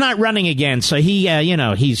Alexander, he's not running again, so he's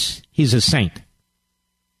a saint.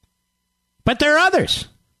 But there are others.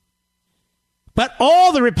 But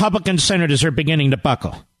all the Republican senators are beginning to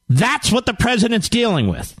buckle. That's what the president's dealing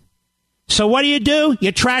with. So what do?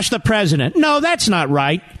 You trash the president. No, that's not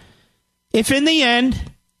right. If in the end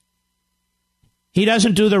he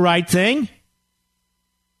doesn't do the right thing,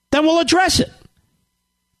 then we'll address it.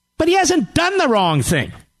 But he hasn't done the wrong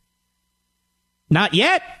thing. Not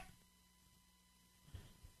yet.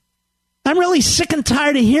 I'm really sick and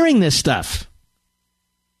tired of hearing this stuff.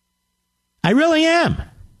 I really am.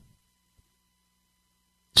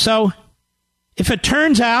 So, if it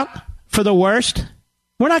turns out for the worst,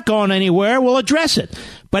 we're not going anywhere. We'll address it.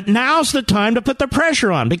 But now's the time to put the pressure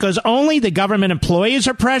on, because only the government employees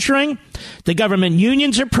are pressuring, the government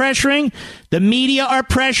unions are pressuring, the media are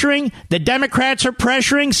pressuring, the Democrats are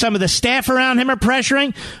pressuring, some of the staff around him are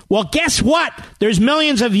pressuring. Well, guess what? There's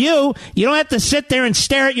millions of you. You don't have to sit there and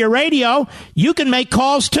stare at your radio. You can make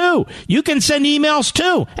calls too. You can send emails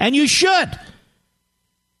too, and you should.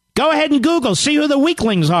 Go ahead and Google, see who the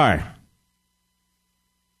weaklings are.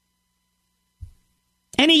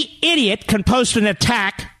 Any idiot can post an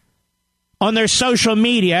attack on their social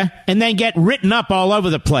media and then get written up all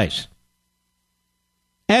over the place.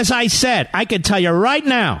 As I said, I can tell you right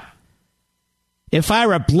now, if I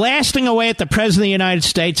were blasting away at the President of the United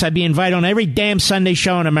States, I'd be invited on every damn Sunday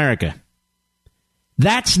show in America.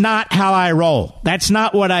 That's not how I roll. That's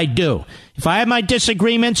not what I do. If I have my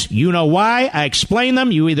disagreements, you know why. I explain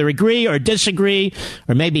them. You either agree or disagree,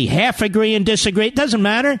 or maybe half agree and disagree. It doesn't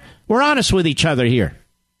matter. We're honest with each other here.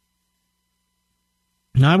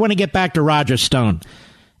 Now, I want to get back to Roger Stone,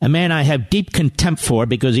 a man I have deep contempt for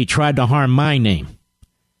because he tried to harm my name.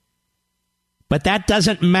 But that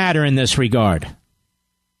doesn't matter in this regard.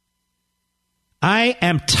 I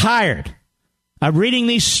am tired of reading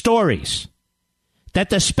these stories that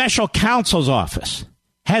the special counsel's office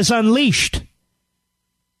has unleashed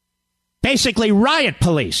basically riot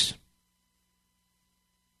police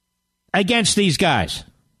against these guys.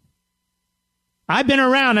 I've been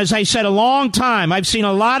around, as I said, a long time. I've seen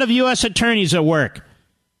a lot of U.S. attorneys at work.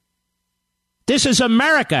 This is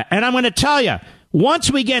America, and I'm going to tell you,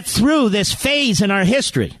 once we get through this phase in our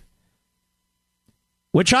history,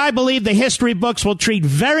 which I believe the history books will treat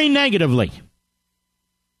very negatively,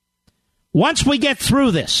 once we get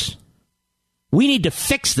through this, we need to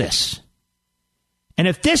fix this. And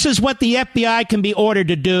if this is what the FBI can be ordered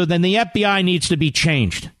to do, then the FBI needs to be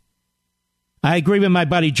changed. I agree with my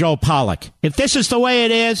buddy Joel Pollack. If this is the way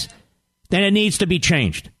it is, then it needs to be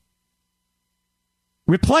changed.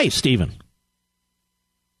 Replaced, even.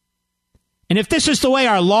 And if this is the way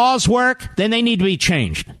our laws work, then they need to be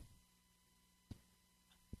changed.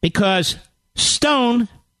 Because Stone,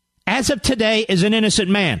 as of today, is an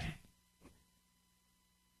innocent man.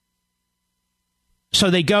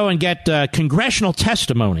 So they go and get congressional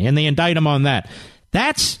testimony, and they indict him on that.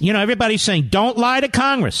 That's, everybody's saying, don't lie to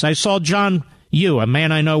Congress. I saw John Yoo, a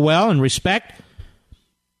man I know well and respect.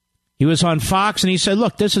 He was on Fox, and he said,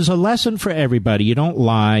 look, this is a lesson for everybody. You don't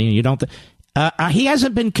lie. You don't. He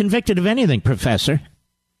hasn't been convicted of anything, Professor.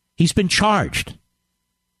 He's been charged.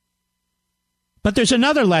 But there's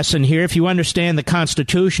another lesson here if you understand the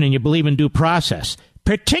Constitution and you believe in due process,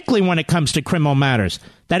 particularly when it comes to criminal matters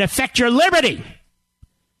that affect your liberty,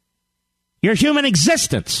 your human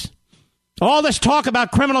existence. All this talk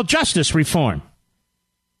about criminal justice reform.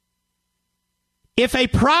 If a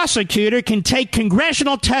prosecutor can take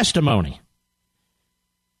congressional testimony,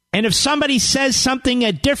 and if somebody says something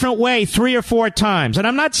a different way 3 or 4 times, and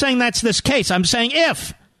I'm not saying that's this case, I'm saying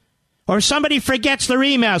if, or somebody forgets their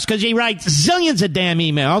emails because he writes zillions of damn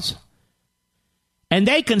emails, and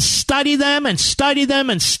they can study them and study them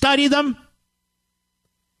and study them,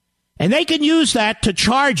 and they can use that to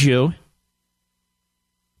charge you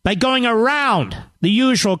by going around the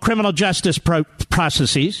usual criminal justice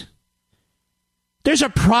processes. There's a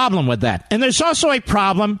problem with that. And there's also a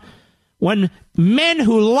problem when men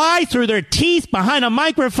who lie through their teeth behind a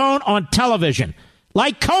microphone on television,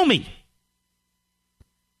 like Comey,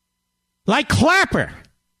 like Clapper,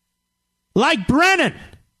 like Brennan,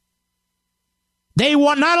 they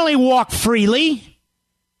not only walk freely,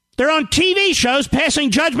 they're on TV shows passing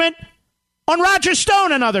judgment on Roger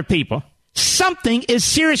Stone and other people. Something is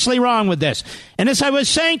seriously wrong with this. And as I was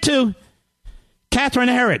saying to Catherine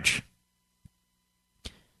Herridge,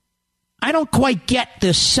 I don't quite get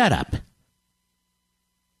this setup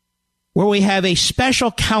where we have a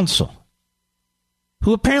special counsel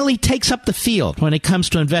who apparently takes up the field when it comes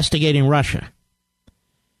to investigating Russia.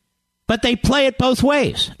 But they play it both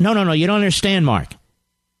ways. No, you don't understand, Mark.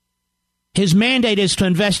 His mandate is to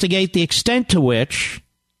investigate the extent to which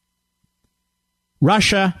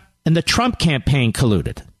Russia and the Trump campaign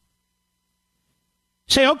colluded.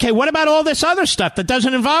 Say, okay, what about all this other stuff that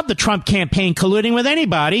doesn't involve the Trump campaign colluding with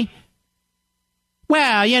anybody?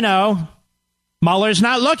 Well, Mueller's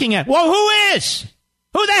not looking at it. Well, who is?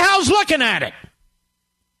 Who the hell's looking at it?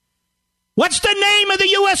 What's the name of the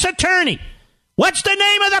U.S. attorney? What's the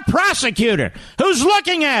name of the prosecutor? Who's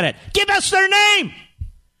looking at it? Give us their name.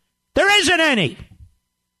 There isn't any.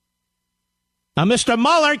 Now, Mr.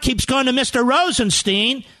 Mueller keeps going to Mr.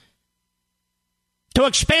 Rosenstein to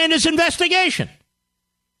expand his investigation.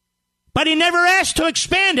 But he never asked to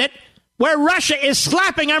expand it where Russia is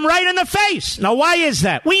slapping him right in the face. Now, why is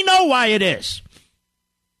that? We know why it is.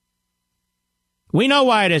 We know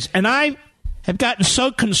why it is. And I have gotten so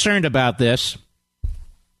concerned about this,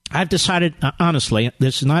 I've decided, honestly,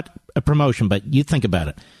 this is not a promotion, but you think about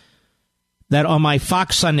it, that on my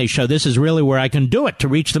Fox Sunday show, this is really where I can do it to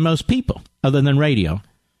reach the most people, other than radio.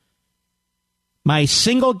 My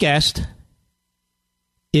single guest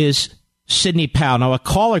is Sidney Powell. Now, a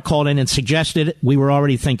caller called in and suggested it. We were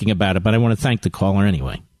already thinking about it, but I want to thank the caller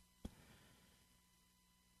anyway.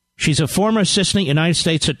 She's a former assistant United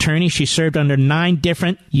States attorney. She served under 9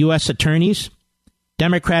 different U.S. attorneys,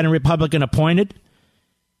 Democrat and Republican appointed,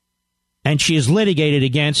 and she is litigated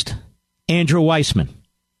against Andrew Weissman.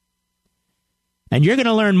 And you're going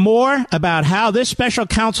to learn more about how this special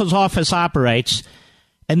counsel's office operates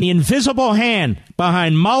and the invisible hand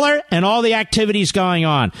behind Mueller and all the activities going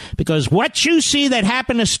on. Because what you see that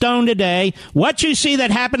happened to Stone today, what you see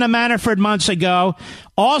that happened to Manafort months ago,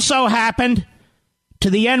 also happened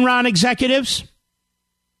to the Enron executives,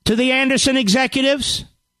 to the Anderson executives,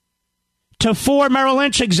 to 4 Merrill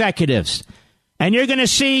Lynch executives. And you're going to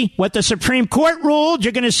see what the Supreme Court ruled.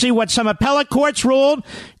 You're going to see what some appellate courts ruled.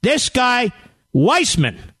 This guy,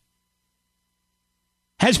 Weissman,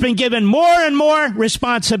 has been given more and more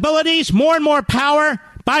responsibilities, more and more power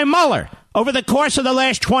by Mueller over the course of the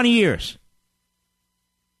last 20 years.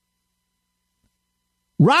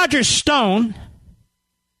 Roger Stone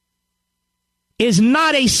is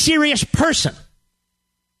not a serious person.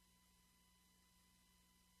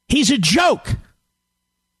 He's a joke.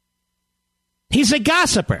 He's a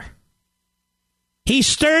gossiper. He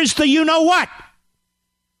stirs the you-know-what.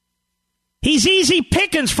 He's easy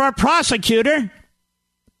pickings for a prosecutor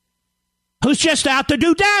who's just out to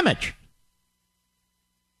do damage.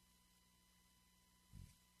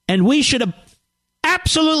 And we should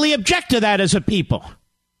absolutely object to that as a people.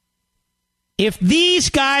 If these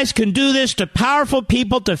guys can do this to powerful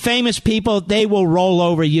people, to famous people, they will roll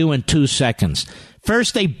over you in 2 seconds.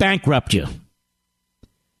 First, they bankrupt you.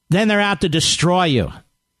 Then they're out to destroy you.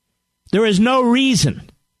 There is no reason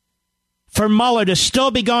for Mueller to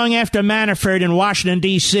still be going after Manafort in Washington,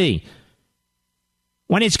 D.C.,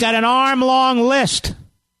 when he's got an arm-long list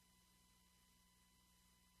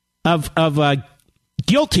of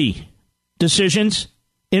guilty decisions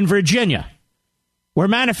in Virginia, where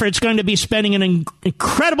Manafort's going to be spending an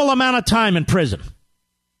incredible amount of time in prison,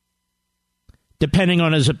 depending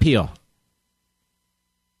on his appeal.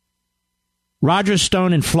 Roger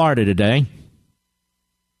Stone in Florida today,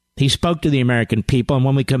 he spoke to the American people, and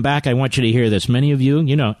when we come back, I want you to hear this. Many of you,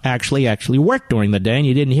 actually worked during the day, and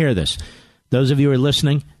you didn't hear this. Those of you who are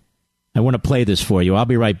listening, I want to play this for you. I'll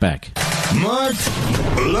be right back. Mark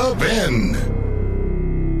Levin.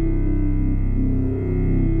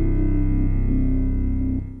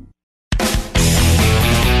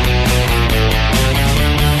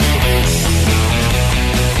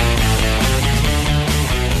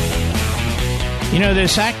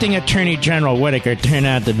 This acting Attorney General Whitaker turned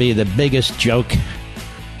out to be the biggest joke.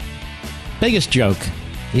 Biggest joke.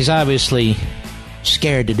 He's obviously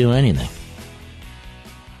scared to do anything.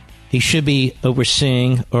 He should be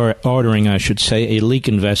overseeing, or ordering, I should say, a leak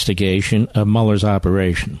investigation of Mueller's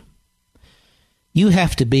operation. You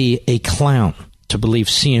have to be a clown to believe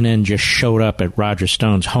CNN just showed up at Roger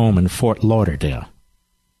Stone's home in Fort Lauderdale.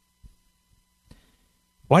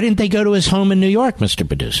 Why didn't they go to his home in New York, Mr.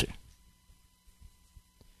 Producer?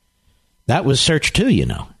 That was searched too,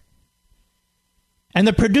 And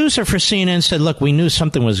the producer for CNN said, look, we knew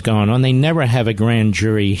something was going on. They never have a grand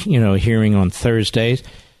jury, hearing on Thursdays.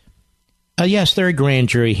 Yes, there are grand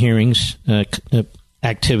jury hearings,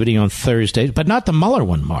 activity on Thursdays, but not the Mueller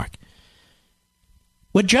one, Mark.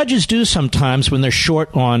 What judges do sometimes when they're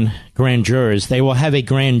short on grand jurors, they will have a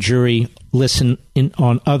grand jury listen in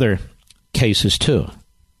on other cases too.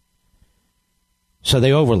 So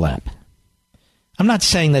they overlap. I'm not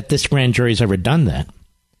saying that this grand jury's ever done that.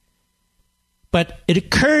 But it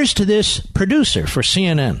occurs to this producer for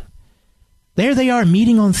CNN. There they are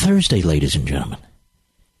meeting on Thursday, ladies and gentlemen.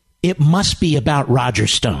 It must be about Roger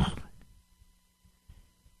Stone.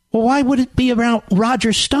 Well, why would it be about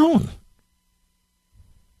Roger Stone?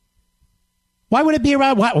 Why would it be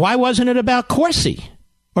about, why wasn't it about Corsi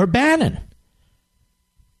or Bannon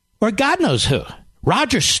or God knows who?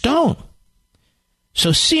 Roger Stone.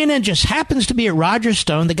 So CNN just happens to be at Roger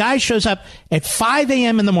Stone. The guy shows up at 5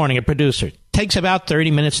 a.m. in the morning, a producer. Takes about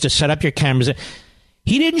 30 minutes to set up your cameras.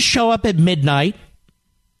 He didn't show up at midnight.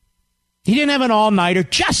 He didn't have an all-nighter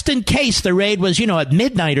just in case the raid was, at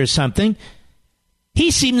midnight or something.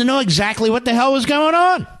 He seemed to know exactly what the hell was going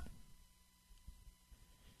on.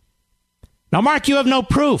 Now, Mark, you have no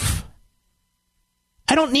proof.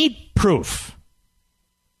 I don't need proof.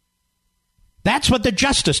 That's what the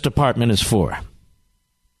Justice Department is for.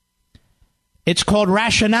 It's called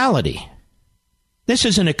rationality. This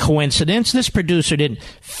isn't a coincidence. This producer didn't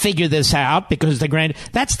figure this out because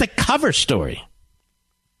that's the cover story.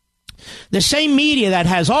 The same media that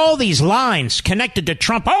has all these lines connected to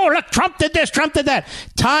Trump. Oh, look, Trump did this, Trump did that.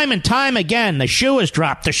 Time and time again, the shoe is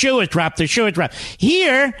dropped, the shoe is dropped, the shoe is dropped.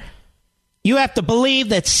 Here, you have to believe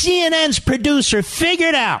that CNN's producer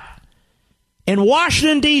figured out in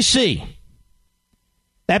Washington, D.C.,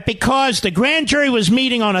 that because the grand jury was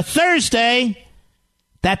meeting on a Thursday,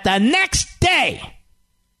 that the next day,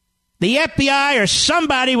 the FBI or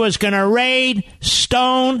somebody was going to raid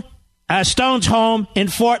Stone's home in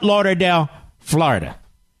Fort Lauderdale, Florida.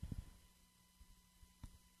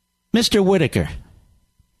 Mr. Whitaker,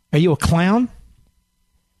 are you a clown?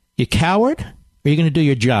 You coward? Or are you going to do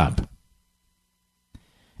your job?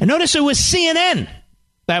 And notice it was CNN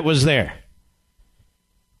that was there,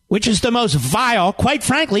 which is the most vile, quite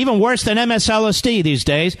frankly, even worse than MSLSD these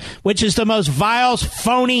days, which is the most vile,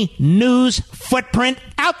 phony news footprint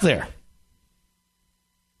out there.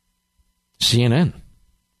 CNN.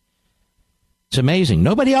 It's amazing.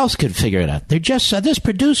 Nobody else could figure it out. They're just, this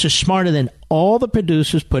producer's smarter than all the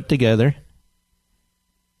producers put together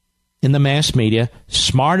in the mass media,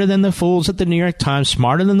 smarter than the fools at the New York Times,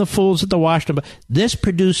 smarter than the fools at the Washington Post. This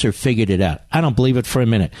producer figured it out. I don't believe it for a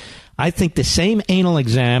minute. I think the same anal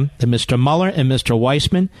exam that Mr. Mueller and Mr.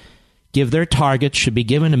 Weissman give their targets should be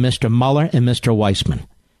given to Mr. Mueller and Mr. Weissman.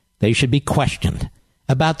 They should be questioned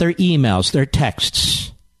about their emails, their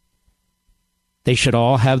texts. They should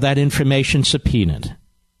all have that information subpoenaed.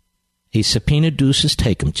 A subpoena deuces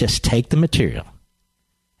take them. Just take the material.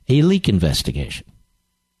 A leak investigation.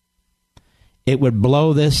 It would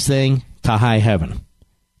blow this thing to high heaven.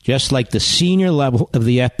 Just like the senior level of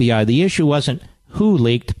the FBI. The issue wasn't who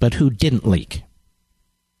leaked, but who didn't leak.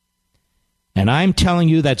 And I'm telling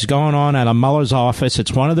you that's going on out of Mueller's office.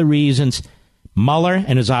 It's one of the reasons Mueller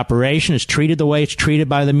and his operation is treated the way it's treated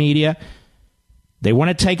by the media. They want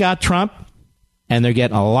to take out Trump, and they're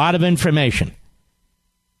getting a lot of information.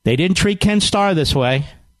 They didn't treat Ken Starr this way.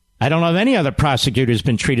 I don't know if any other prosecutor has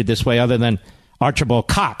been treated this way other than Archibald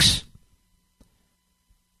Cox.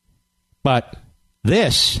 But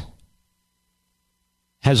this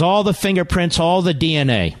has all the fingerprints, all the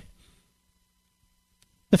DNA.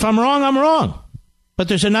 If I'm wrong, I'm wrong. But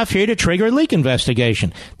there's enough here to trigger a leak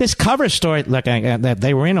investigation. This cover story, look, that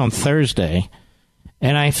they were in on Thursday,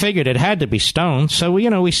 and I figured it had to be Stone. So,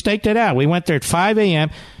 we staked it out. We went there at 5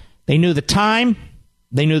 a.m. They knew the time.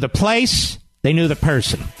 They knew the place. They knew the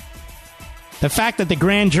person. The fact that the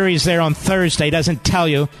grand jury is there on Thursday doesn't tell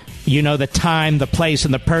you, the time, the place,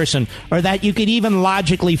 and the person, or that you could even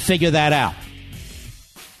logically figure that out.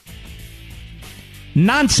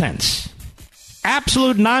 Nonsense.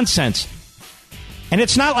 Absolute nonsense. And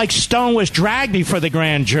it's not like Stone was dragged before the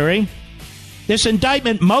grand jury. This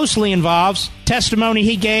indictment mostly involves testimony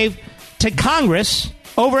he gave to Congress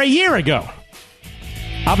over a year ago.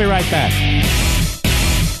 I'll be right back.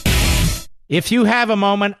 If you have a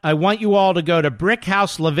moment, I want you all to go to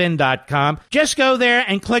BrickhouseLevin.com. Just go there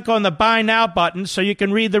and click on the Buy Now button so you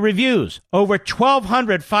can read the reviews. Over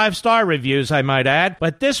 1,200 five-star reviews, I might add.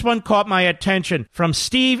 But this one caught my attention from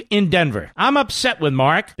Steve in Denver. I'm upset with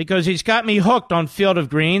Mark because he's got me hooked on Field of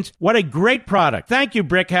Greens. What a great product. Thank you,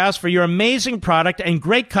 Brickhouse, for your amazing product and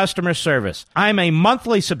great customer service. I'm a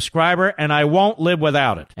monthly subscriber, and I won't live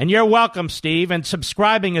without it. And you're welcome, Steve, and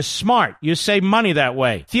subscribing is smart. You save money that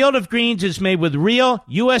way. Field of Greens is made with real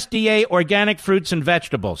USDA organic fruits and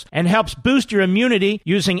vegetables and helps boost your immunity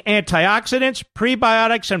using antioxidants,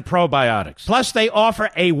 prebiotics, and probiotics. Plus, they offer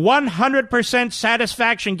a 100%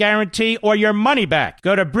 satisfaction guarantee or your money back.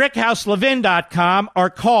 Go to BrickhouseLevin.com or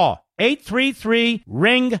call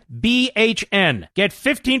 833-RING-BHN. Get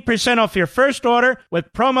 15% off your first order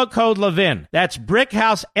with promo code Levin. That's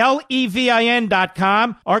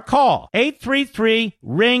BrickHouse.com or call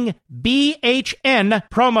 833-RING-BHN,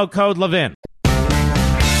 promo code Levin.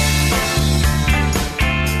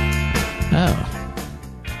 Oh.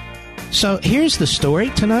 So here's the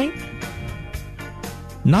story tonight.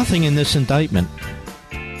 Nothing in this indictment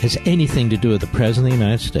has anything to do with the President of the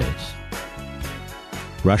United States,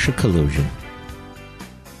 Russia collusion,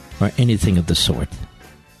 or anything of the sort.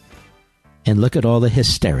 And look at all the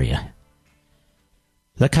hysteria.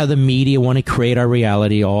 Look how the media want to create our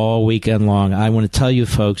reality all weekend long. I want to tell you,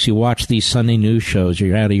 folks, you watch these Sunday news shows,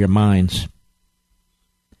 you're out of your minds.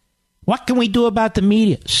 What can we do about the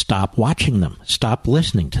media? Stop watching them. Stop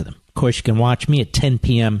listening to them. Of course, you can watch me at 10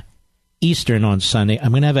 p.m. Eastern on Sunday.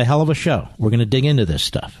 I'm going to have a hell of a show. We're going to dig into this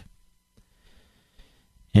stuff.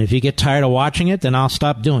 And if you get tired of watching it, then I'll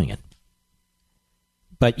stop doing it.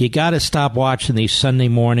 But you got to stop watching these Sunday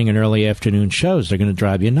morning and early afternoon shows. They're going to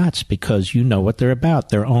drive you nuts because you know what they're about,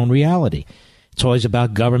 their own reality. It's always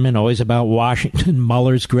about government, always about Washington.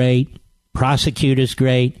 Mueller's great. Prosecutor's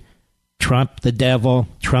great. Trump, the devil.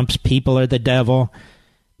 Trump's people are the devil.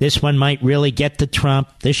 This one might really get to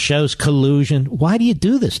Trump. This shows collusion. Why do you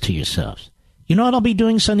do this to yourselves? You know what I'll be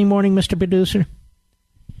doing Sunday morning, Mr. Producer?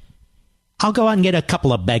 I'll go out and get a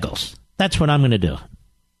couple of bagels. That's what I'm going to do.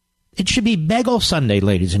 It should be Bagel Sunday,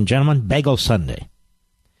 ladies and gentlemen. Bagel Sunday.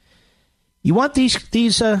 You want these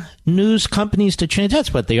news companies to change?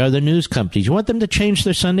 That's what they are, the news companies. You want them to change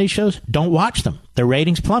their Sunday shows? Don't watch them. Their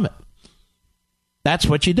ratings plummet. That's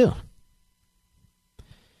what you do.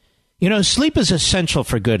 You know, sleep is essential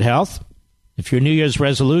for good health. If your New Year's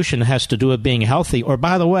resolution has to do with being healthy, or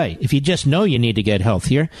by the way, if you just know you need to get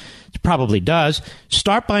healthier, it probably does,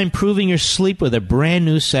 start by improving your sleep with a brand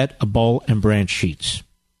new set of Boll and Branch sheets.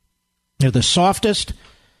 They're the softest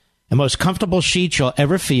and most comfortable sheets you'll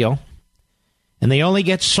ever feel, and they only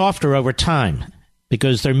get softer over time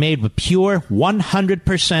because they're made with pure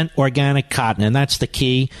 100% organic cotton, and that's the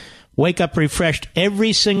key. Wake up refreshed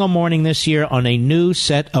every single morning this year on a new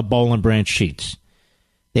set of Boll and Branch sheets.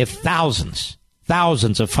 They have thousands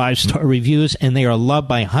of five-star reviews, and they are loved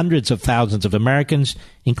by hundreds of thousands of Americans,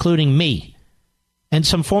 including me, and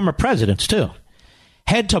some former presidents, too.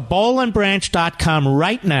 Head to bollandbranch.com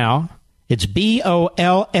right now. It's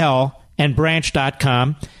B-O-L-L and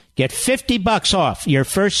branch.com. Get $50 off your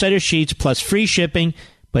first set of sheets plus free shipping,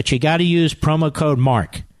 but you got to use promo code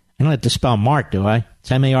MARK. I don't have to spell Mark, do I?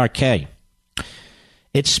 It's M-A-R-K.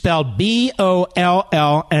 It's spelled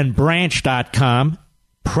B-O-L-L and branch.com.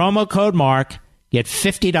 Promo code MARK. Get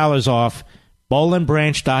 $50 off.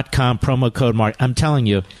 bollandbranch.com. Promo code MARK. I'm telling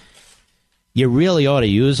you, you really ought to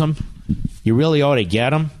use them. You really ought to get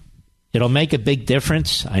them. It'll make a big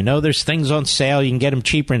difference. I know there's things on sale. You can get them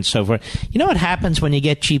cheaper and so forth. You know what happens when you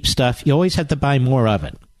get cheap stuff? You always have to buy more of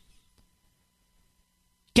it.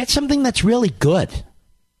 Get something that's really good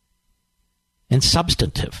and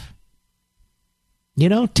substantive. You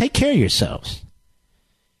know, take care of yourselves.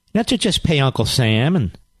 Not to just pay Uncle Sam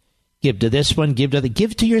and give to this one, give to the,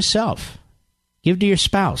 give to yourself. Give to your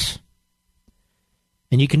spouse.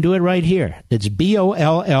 And you can do it right here. It's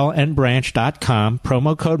BOLLandbranch.com,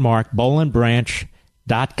 promo code Mark,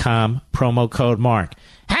 bollandbranch.com, promo code Mark.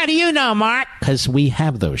 How do you know, Mark? Because we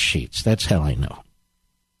have those sheets. That's how I know.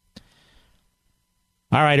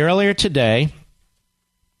 All right, earlier today,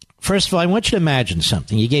 first of all, I want you to imagine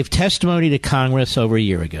something. You gave testimony to Congress over a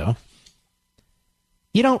year ago.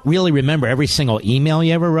 You don't really remember every single email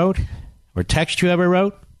you ever wrote or text you ever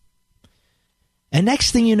wrote. And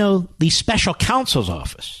next thing you know, the special counsel's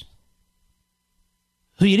office,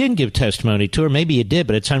 who you didn't give testimony to, or maybe you did,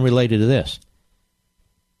 but it's unrelated to this,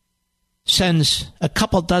 sends a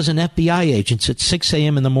couple dozen FBI agents at 6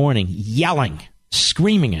 a.m. in the morning yelling,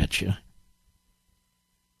 screaming at you.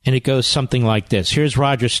 And it goes something like this. Here's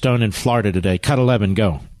Roger Stone in Florida today. Cut 11,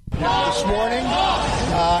 go. This morning,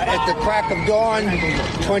 at the crack of dawn,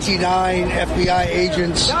 29 FBI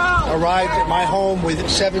agents arrived at my home with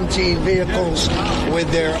 17 vehicles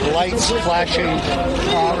with their lights flashing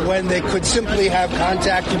when they could simply have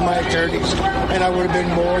contacted my attorneys, and I would have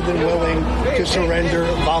been more than willing to surrender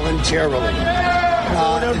voluntarily.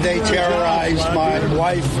 They terrorized my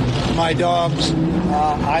wife, my dogs.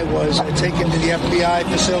 I was taken to the FBI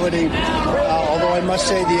facility, although I must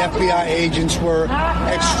say the FBI agents were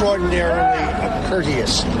extraordinarily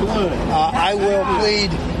courteous. I will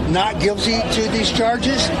plead not guilty to these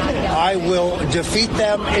charges. I will defeat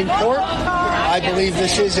them in court. I believe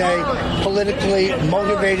this is a politically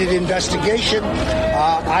motivated investigation.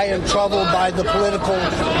 I am troubled by the political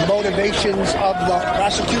motivations of the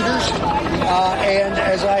prosecutors. And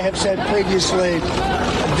as I have said previously,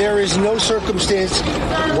 there is no circumstance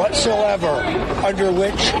whatsoever under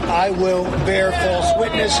which I will bear false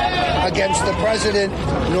witness against the president,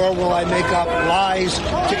 nor will I make up lies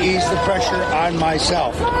to ease the pressure on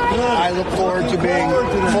myself. I look forward to being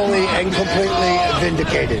fully and completely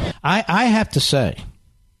vindicated. I have to say,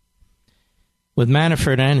 with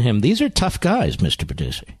Manafort and him, these are tough guys, Mr.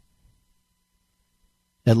 Producer.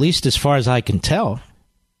 At least as far as I can tell,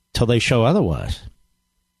 till they show otherwise.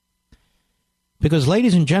 Because,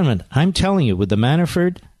 ladies and gentlemen, I'm telling you, with the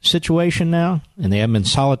Manafort situation now, and they have him in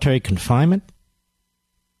solitary confinement,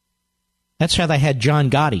 that's how they had John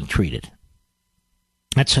Gotti treated.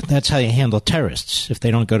 That's how you handle terrorists if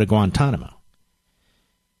they don't go to Guantanamo.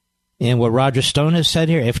 And what Roger Stone has said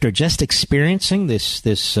here, after just experiencing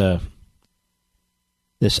this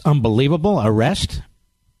unbelievable arrest,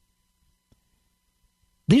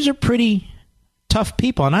 these are pretty tough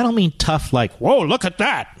people. And I don't mean tough like, whoa, look at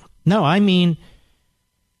that. No, I mean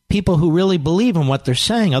people who really believe in what they're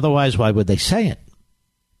saying. Otherwise, why would they say it?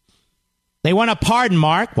 They want a pardon,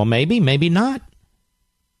 Mark. Well, maybe, maybe not.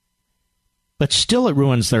 But still, it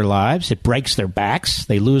ruins their lives. It breaks their backs.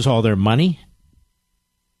 They lose all their money.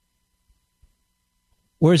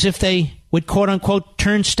 Whereas if they would, quote unquote,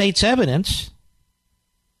 turn state's evidence,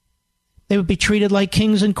 they would be treated like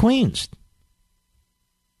kings and queens.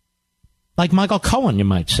 Like Michael Cohen, you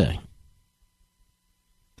might say.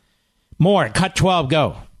 More. Cut 12.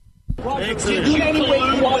 Go. Roger, did you in any way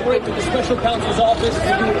cooperate with the special counsel's office?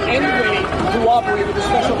 Did you in any way cooperate with the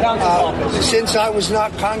special counsel's office? Since I was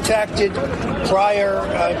not contacted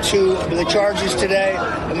prior to the charges today,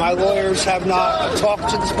 and my lawyers have not talked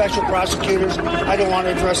to the special prosecutors, I don't want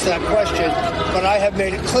to address that question. But I have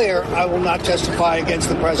made it clear I will not testify against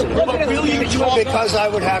the president. Because I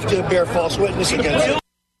would have to bear false witness against him.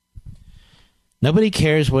 Nobody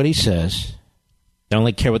cares what he says. They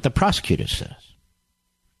only care what the prosecutor says.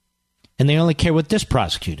 And they only care what this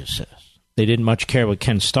prosecutor says. They didn't much care what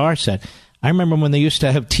Ken Starr said. I remember when they used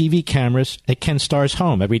to have TV cameras at Ken Starr's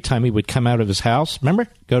home. Every time he would come out of his house, remember?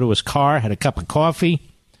 Go to his car, had a cup of coffee.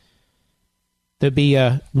 There'd be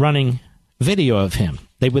running video of him.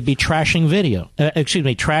 They would be trashing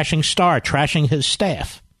trashing Starr, trashing his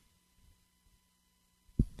staff.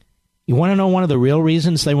 You want to know one of the real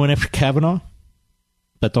reasons they went after Kavanaugh?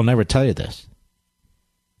 But they'll never tell you this.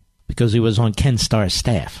 Because he was on Ken Starr's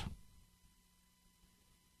staff.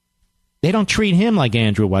 They don't treat him like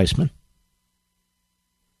Andrew Weissman.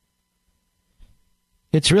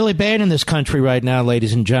 It's really bad in this country right now,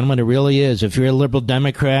 ladies and gentlemen. It really is. If you're a liberal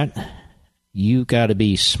Democrat, you got to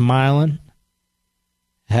be smiling,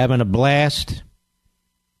 having a blast.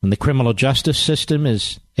 When the criminal justice system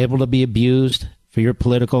is able to be abused for your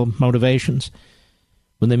political motivations,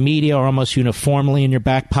 when the media are almost uniformly in your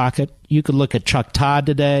back pocket, you could look at Chuck Todd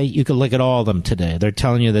today. You could look at all of them today. They're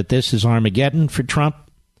telling you that this is Armageddon for Trump.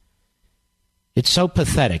 It's so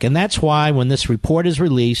pathetic. And that's why when this report is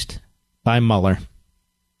released by Mueller,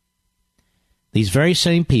 these very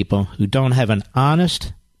same people who don't have an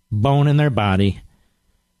honest bone in their body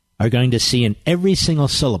are going to see in every single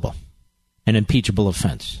syllable an impeachable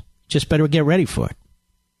offense. Just better get ready for it.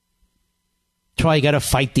 That's why you got to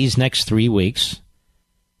fight these next 3 weeks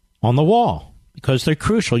on the wall, because they're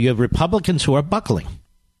crucial. You have Republicans who are buckling.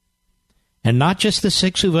 And not just the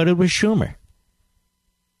 6 who voted with Schumer.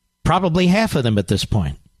 Probably half of them at this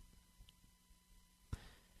point.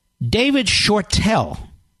 David Shortell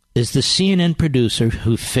is the CNN producer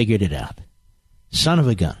who figured it out. Son of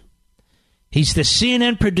a gun. He's the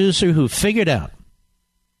CNN producer who figured out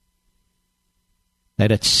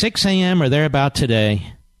that at 6 a.m. or thereabout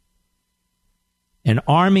today, an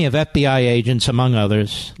army of FBI agents, among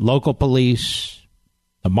others, local police,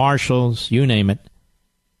 the marshals, you name it,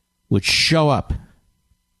 would show up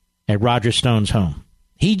at Roger Stone's home.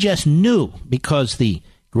 He just knew, because the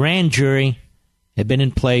grand jury had been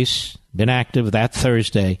in place, been active that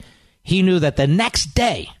Thursday. He knew that the next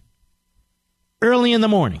day, early in the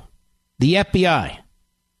morning, the FBI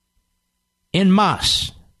en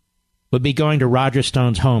masse would be going to Roger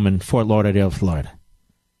Stone's home in Fort Lauderdale, Florida.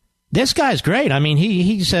 This guy's great. I mean,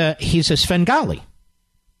 he's a Svengali.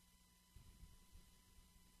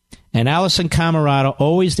 And Allison Camerata,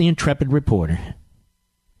 always the intrepid reporter,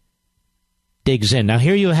 digs in. Now,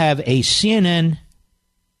 here you have a CNN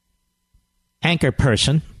anchor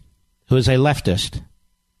person who is a leftist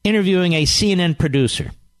interviewing a CNN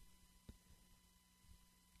producer.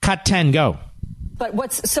 Cut 10, go. But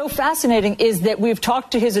what's so fascinating is that we've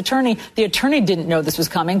talked to his attorney. The attorney didn't know this was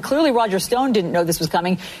coming. Clearly, Roger Stone didn't know this was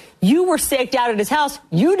coming. You were staked out at his house.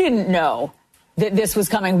 You didn't know that this was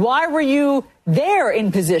coming. Why were you there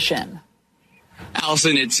in position?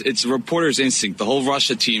 Allison, it's a reporter's instinct. The whole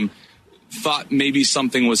Russia team thought maybe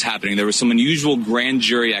something was happening. There was some unusual grand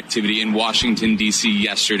jury activity in Washington, D.C.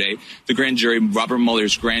 yesterday. The grand jury, Robert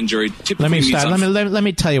Mueller's grand jury, typically Let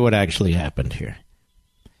me tell you what actually happened here.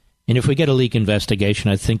 And if we get a leak investigation,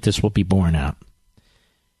 I think this will be borne out.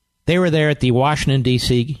 They were there at the Washington,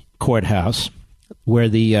 D.C. courthouse where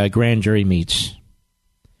the grand jury meets.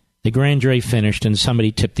 The grand jury finished and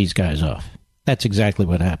somebody tipped these guys off. That's exactly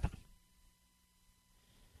what happened.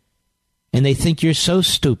 And they think you're so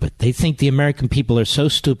stupid. They think the American people are so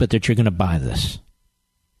stupid that you're going to buy this.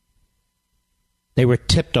 They were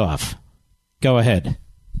tipped off. Go ahead.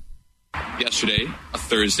 Yesterday, a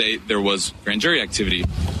Thursday, there was grand jury activity.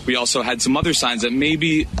 We also had some other signs that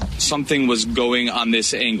maybe something was going on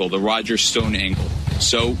this angle, the Roger Stone angle.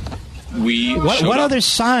 So we What other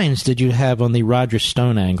signs did you have on the Roger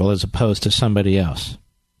Stone angle as opposed to somebody else?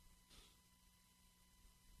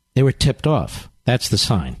 They were tipped off. That's the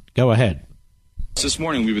sign. Go ahead. This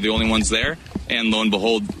morning, we were the only ones there, and lo and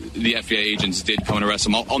behold, the FBI agents did come and arrest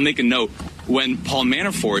them. I'll make a note. When Paul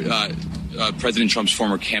Manafort, President Trump's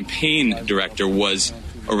former campaign director, was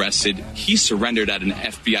arrested, he surrendered at an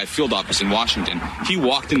FBI field office in Washington. He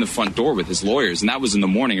walked in the front door with his lawyers, and that was in the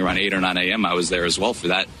morning around 8 or 9 a.m. I was there as well for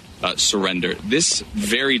that surrender. This,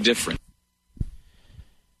 very different.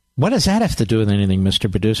 What does that have to do with anything,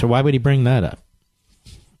 Mr. Producer? Why would he bring that up?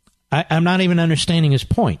 I'm not even understanding his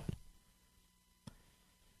point.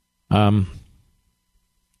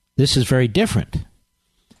 This is very different.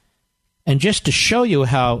 And just to show you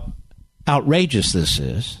how outrageous this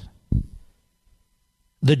is,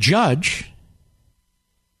 the judge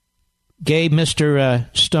gave Mr.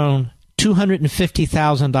 Stone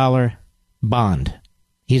 $250,000 bond.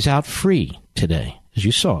 He's out free today, as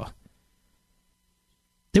you saw.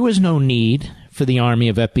 There was no need for the army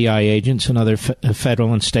of FBI agents and other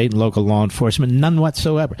federal and state and local law enforcement, none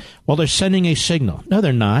whatsoever. Well, they're sending a signal. No,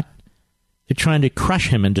 they're not. They're trying to crush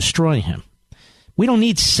him and destroy him. We don't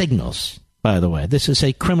need signals, by the way. This is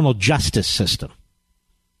a criminal justice system.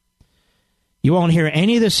 You won't hear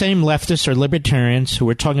any of the same leftists or libertarians who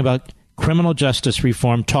are talking about criminal justice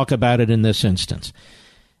reform talk about it in this instance.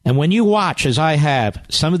 And when you watch, as I have,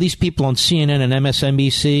 some of these people on CNN and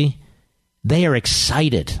MSNBC, they are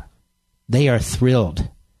excited. They are thrilled.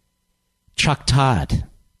 Chuck Todd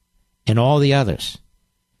and all the others.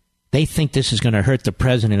 They think this is going to hurt the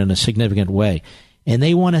president in a significant way. And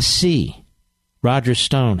they want to see Roger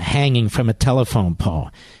Stone hanging from a telephone pole.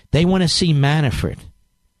 They want to see Manafort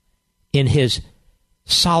in his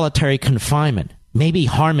solitary confinement, maybe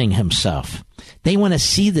harming himself. They want to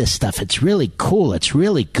see this stuff. It's really cool. It's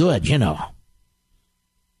really good, you know.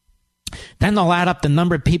 Then they'll add up the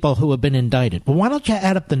number of people who have been indicted. Well, why don't you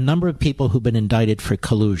add up the number of people who've been indicted for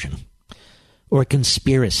collusion or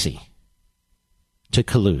conspiracy to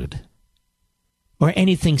collude or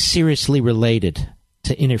anything seriously related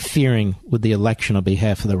to interfering with the election on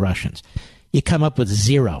behalf of the Russians? You come up with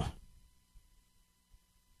zero.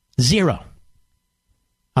 Zero.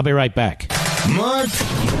 I'll be right back. Mark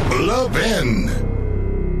Levin.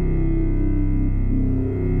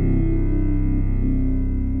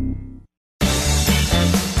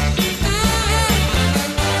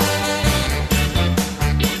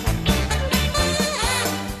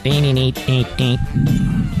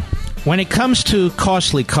 When it comes to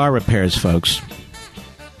costly car repairs, folks,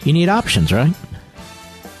 you need options, right?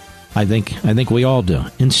 I think we all do.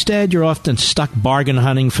 Instead, you're often stuck bargain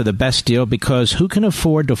hunting for the best deal because who can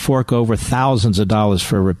afford to fork over thousands of dollars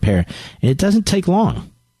for a repair? And it doesn't take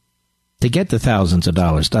long to get the thousands of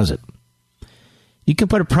dollars, does it? You can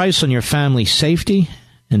put a price on your family's safety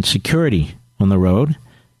and security on the road,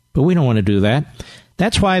 but we don't want to do that.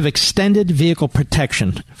 That's why I've extended vehicle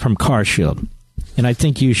protection from CarShield, and I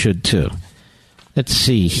think you should too. Let's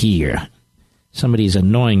see here. Somebody's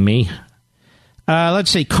annoying me. Let's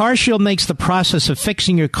see. CarShield makes the process of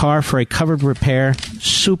fixing your car for a covered repair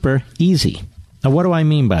super easy. Now, what do I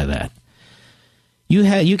mean by that?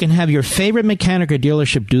 You can have your favorite mechanic or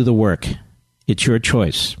dealership do the work. It's your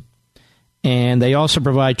choice. And they also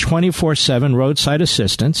provide 24/7 roadside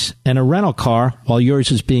assistance and a rental car while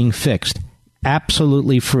yours is being fixed.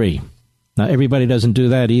 Absolutely free. Now, everybody doesn't do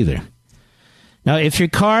that either. Now, if your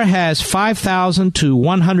car has 5,000 to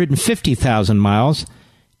 150,000 miles,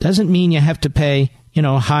 doesn't mean you have to pay,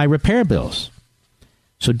 high repair bills.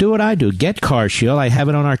 So do what I do. Get CarShield. I have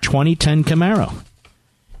it on our 2010 Camaro.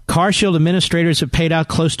 CarShield administrators have paid out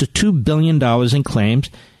close to $2 billion in claims,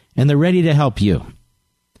 and they're ready to help you.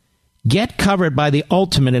 Get covered by the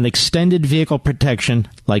ultimate and extended vehicle protection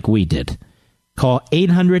like we did. Call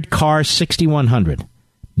 800-CAR-6100.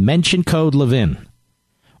 Mention code Levin.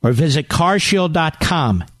 Or visit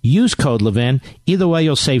carshield.com. Use code Levin. Either way,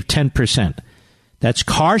 you'll save 10%. That's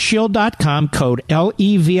carshield.com, code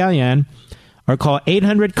LEVIN. Or call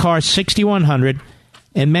 800-CAR-6100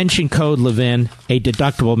 and mention code Levin. A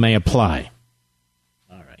deductible may apply.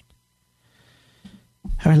 All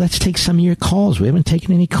right, let's take some of your calls. We haven't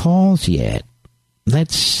taken any calls yet.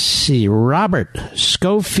 Let's see. Robert,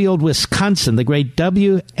 Schofield, Wisconsin, the great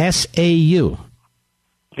WSAU.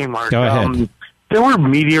 Hey, Mark. Go ahead. There were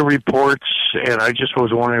media reports, and I just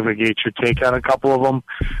was wondering if I could get your take on a couple of them.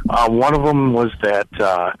 One of them was that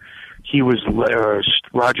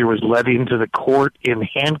Roger was led into the court in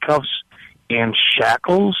handcuffs and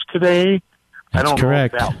shackles today. That's I don't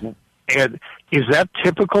correct. know and is that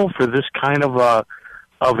typical for this kind of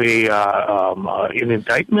an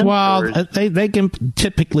indictment? Well, they can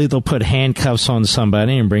typically they'll put handcuffs on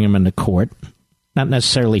somebody and bring them into court, not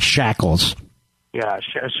necessarily shackles. Yeah,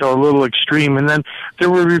 so a little extreme. And then there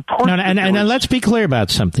were reports. No, and let's be clear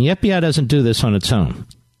about something. The FBI doesn't do this on its own.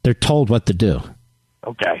 They're told what to do.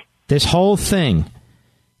 Okay. This whole thing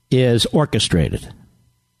is orchestrated,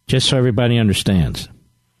 just so everybody understands.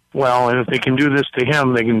 Well, and if they can do this to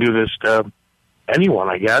him, they can do this to anyone,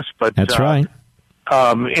 I guess. But that's right.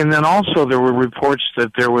 And then also there were reports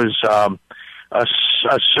that there was a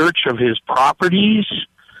search of his properties.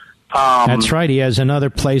 That's right. He has another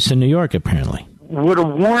place in New York, apparently. Would a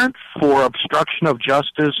warrant for obstruction of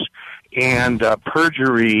justice and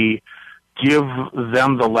perjury give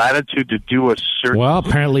them the latitude to do a search? Well,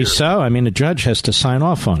 apparently so. I mean, the judge has to sign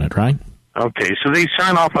off on it, right? Okay, so they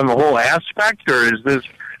sign off on the whole aspect, or is this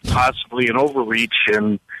possibly an overreach?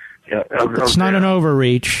 It's not an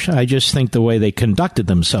overreach. I just think the way they conducted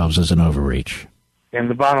themselves is an overreach. And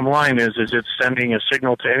the bottom line is it's sending a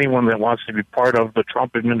signal to anyone that wants to be part of the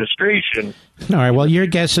Trump administration. All right, well, your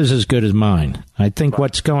guess is as good as mine. I think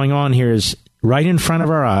what's going on here is right in front of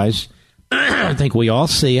our eyes. I think we all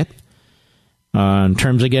see it. In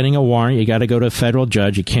terms of getting a warrant, you got to go to a federal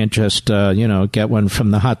judge. You can't just, get one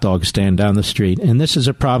from the hot dog stand down the street. And this is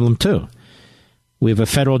a problem, too. We have a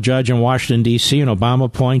federal judge in Washington, D.C., an Obama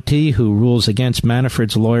appointee who rules against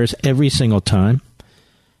Manafort's lawyers every single time.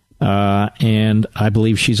 And I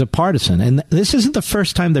believe she's a partisan. And this isn't the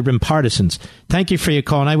first time they've been partisans. Thank you for your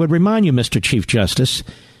call. And I would remind you, Mr. Chief Justice,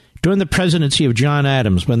 during the presidency of John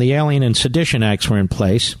Adams, when the Alien and Sedition Acts were in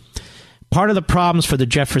place, part of the problems for the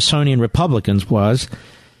Jeffersonian Republicans was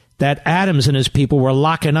that Adams and his people were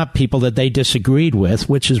locking up people that they disagreed with,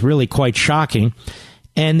 which is really quite shocking.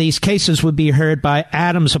 And these cases would be heard by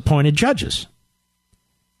Adams-appointed judges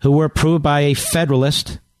who were approved by a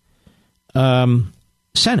Federalist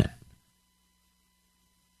Senate.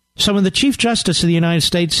 So when the Chief Justice of the United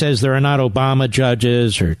States says there are not Obama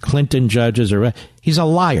judges or Clinton judges, he's a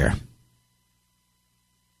liar.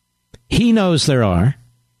 He knows there are.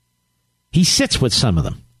 He sits with some of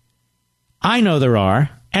them. I know there are,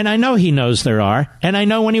 and I know he knows there are, and I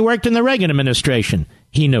know when he worked in the Reagan administration,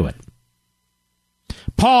 he knew it.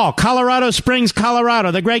 Paul, Colorado Springs,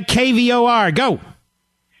 Colorado, the great KVOR. Go.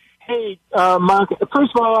 Hey, Mark,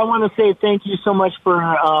 first of all, I want to say thank you so much for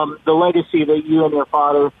the legacy that you and your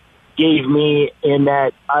father gave me, in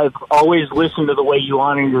that I've always listened to the way you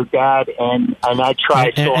honor your dad, and I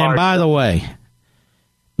try so hard. And by the way,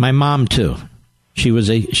 my mom, too. She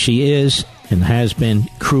is and has been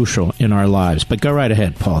crucial in our lives. But go right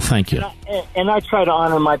ahead, Paul. Thank you. And I try to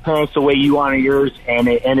honor my parents the way you honor yours, and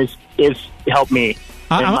it's helped me.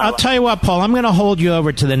 I'll tell you what, Paul, I'm going to hold you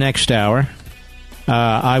over to the next hour.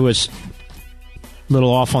 I was a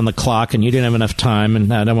little off on the clock, and you didn't have enough time,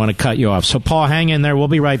 and I don't want to cut you off. So, Paul, hang in there. We'll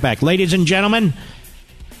be right back. Ladies and gentlemen,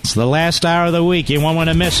 it's the last hour of the week. You won't want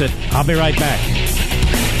to miss it. I'll be right back.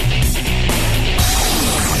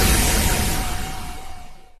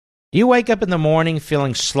 Do you wake up in the morning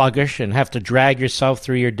feeling sluggish and have to drag yourself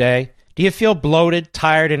through your day? Do you feel bloated,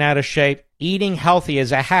 tired, and out of shape? Eating healthy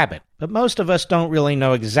is a habit, but most of us don't really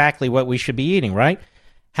know exactly what we should be eating, right?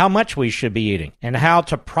 How much we should be eating, and how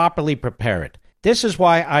to properly prepare it. This is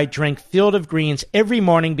why I drink Field of Greens every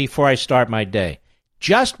morning before I start my day.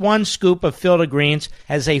 Just one scoop of Field of Greens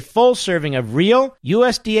has a full serving of real,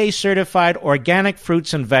 USDA-certified organic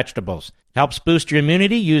fruits and vegetables. Helps boost your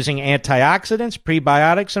immunity using antioxidants,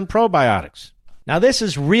 prebiotics, and probiotics. Now, this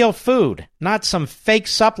is real food, not some fake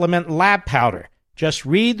supplement lab powder. Just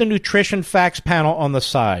read the nutrition facts panel on the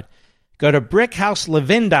side.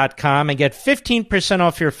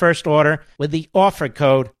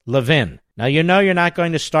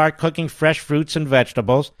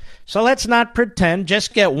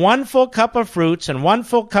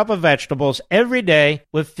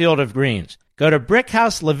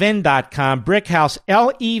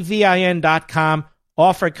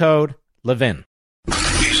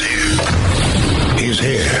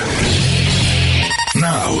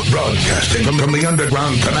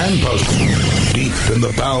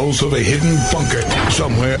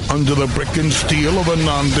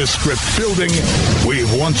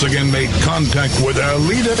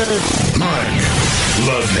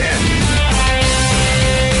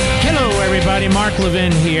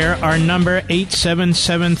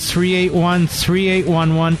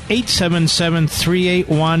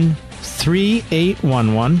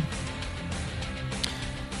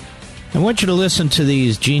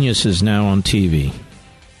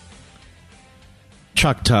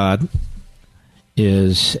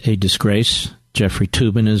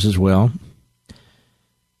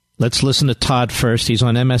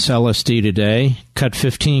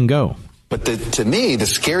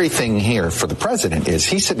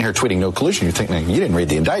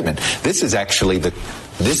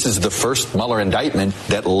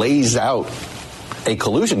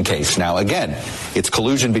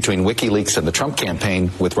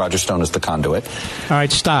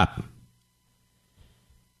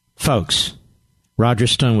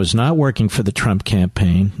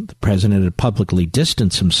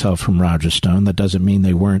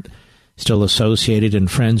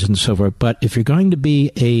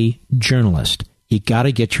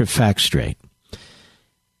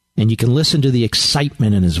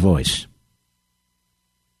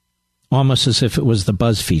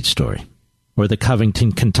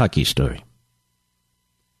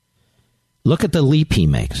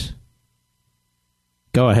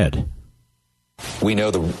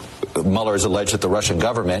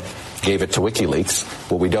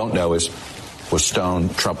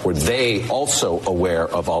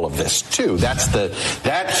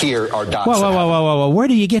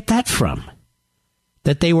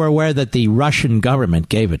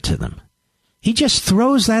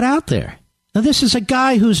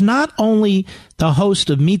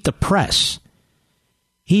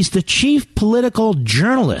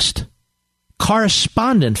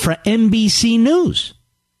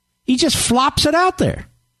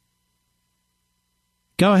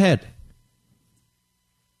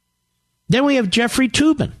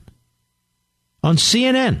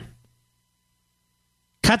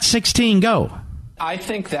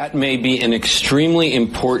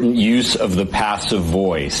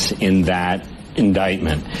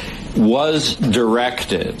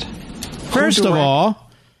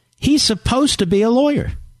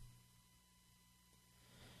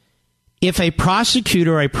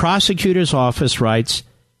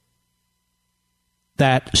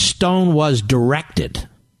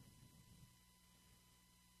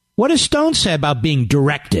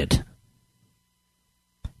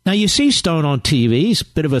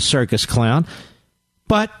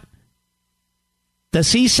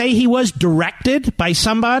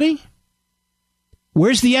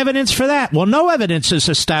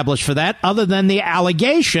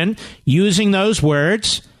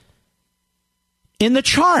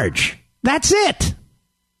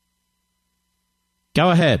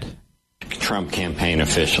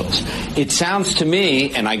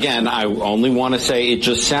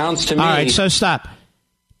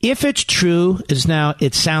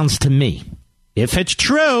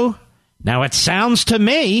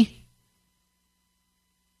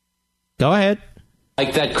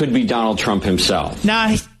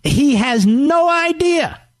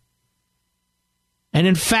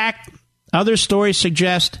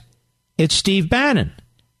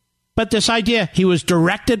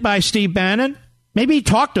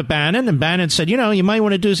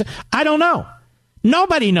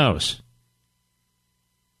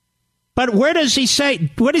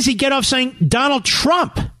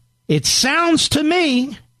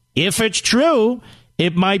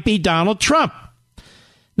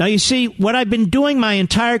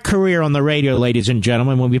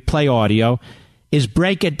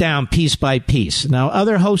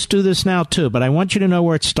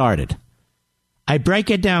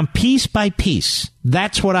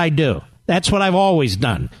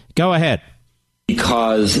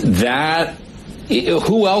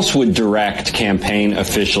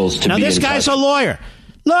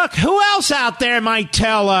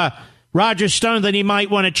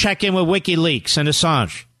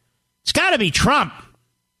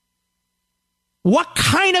 What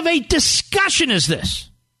kind of a discussion is this?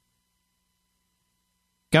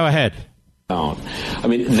 Go ahead. I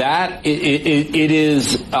mean, that it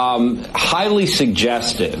is highly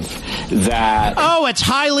suggestive that... Oh, it's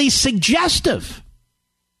highly suggestive.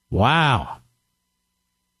 Wow.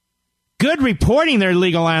 Good reporting there,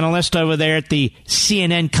 legal analyst over there at the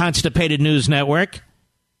CNN Constipated News Network.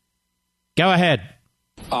 Go ahead.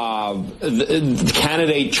 The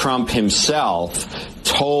candidate Trump himself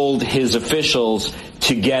told his officials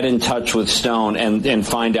to get in touch with Stone and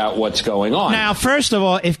find out what's going on. Now, first of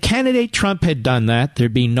all, if candidate Trump had done that,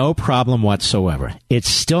 there'd be no problem whatsoever. It's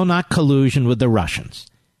still not collusion with the Russians,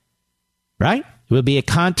 right? It would be a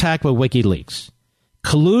contact with WikiLeaks.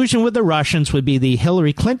 Collusion with the Russians would be the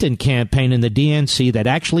Hillary Clinton campaign and the DNC that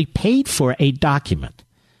actually paid for a document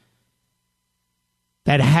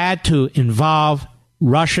that had to involve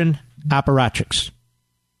Russian apparatchiks.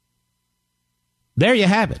 There you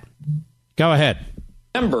have it. Go ahead.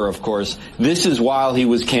 Remember, of course, this is while he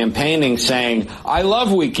was campaigning saying, I love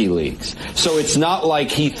WikiLeaks. So it's not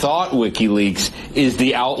like he thought WikiLeaks is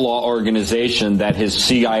the outlaw organization that his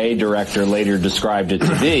CIA director later described it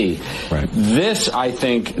to be. Right. This, I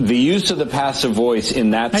think, the use of the passive voice in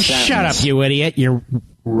that sentence... Shut up, you idiot. You're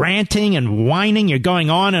ranting and whining. You're going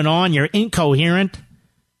on and on. You're incoherent.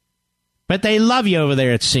 But they love you over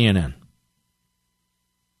there at CNN.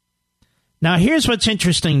 Now, here's what's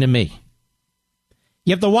interesting to me.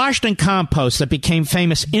 You have the Washington Compost that became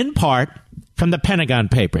famous in part from the Pentagon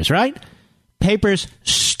Papers, right? Papers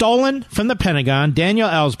stolen from the Pentagon, Daniel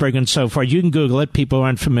Ellsberg and so forth. You can Google it. People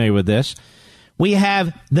aren't familiar with this. We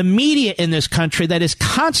have the media in this country that is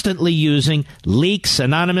constantly using leaks,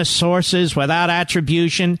 anonymous sources without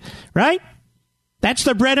attribution, right? That's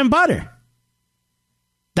their bread and butter.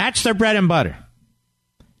 That's their bread and butter.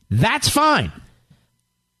 That's fine.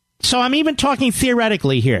 So I'm even talking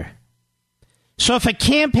theoretically here. So if a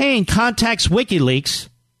campaign contacts WikiLeaks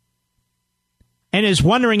and is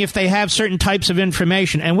wondering if they have certain types of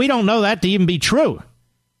information, and we don't know that to even be true,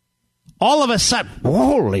 all of a sudden,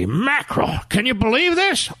 holy mackerel, can you believe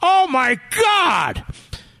this? Oh, my God!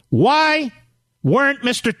 Why weren't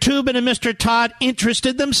Mr. Toobin and Mr. Todd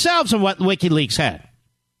interested themselves in what WikiLeaks had?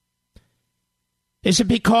 Is it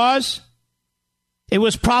because it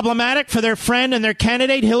was problematic for their friend and their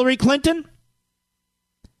candidate, Hillary Clinton?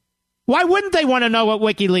 Why wouldn't they want to know what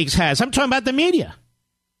WikiLeaks has? I'm talking about the media.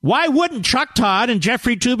 Why wouldn't Chuck Todd and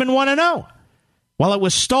Jeffrey Toobin want to know? Well, it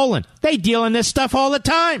was stolen. They deal in this stuff all the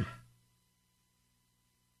time.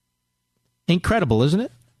 Incredible, isn't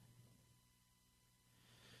it?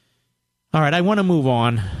 All right, I want to move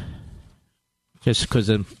on just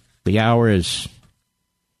because the hour is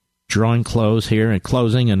drawing close here and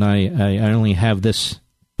closing, and I only have this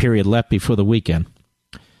period left before the weekend.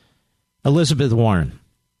 Elizabeth Warren.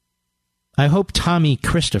 I hope Tommy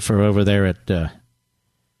Christopher over there at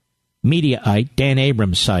Mediaite, Dan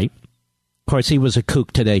Abrams' site, of course, he was a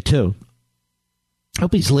kook today, too. I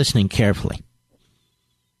hope he's listening carefully.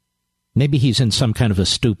 Maybe he's in some kind of a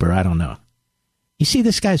stupor. I don't know. You see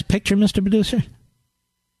this guy's picture, Mr. Producer?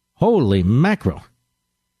 Holy mackerel.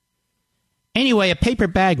 Anyway, a paper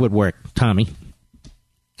bag would work, Tommy.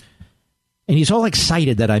 And he's all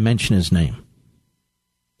excited that I mention his name.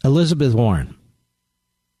 Elizabeth Warren.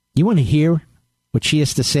 You want to hear what she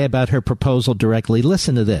has to say about her proposal directly?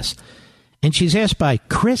 Listen to this. And she's asked by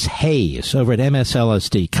Chris Hayes over at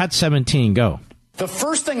MSLSD. Cut 17, go. The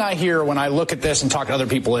first thing I hear when I look at this and talk to other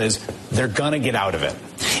people is they're going to get out of it.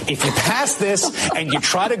 If you pass this and you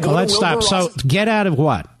try to go let's to Wilbur stop. Ross... So get out of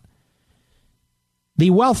what? The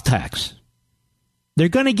wealth tax. They're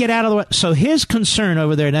going to get out of the way. So his concern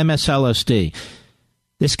over there at MSLSD,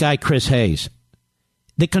 this guy Chris Hayes,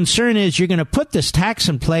 the concern is you're going to put this tax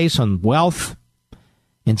in place on wealth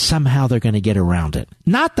and somehow they're going to get around it.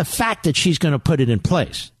 Not the fact that she's going to put it in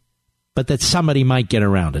place, but that somebody might get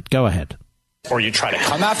around it. Go ahead. Or you try to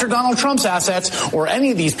come after Donald Trump's assets or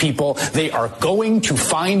any of these people, they are going to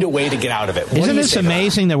find a way to get out of it. Isn't this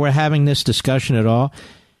amazing that we're having this discussion at all?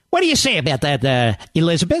 What do you say about that,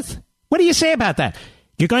 Elizabeth? What do you say about that?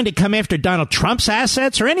 You're going to come after Donald Trump's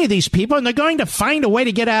assets or any of these people, and they're going to find a way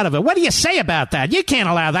to get out of it. What do you say about that? You can't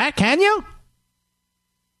allow that, can you?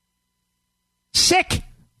 Sick.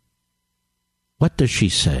 What does she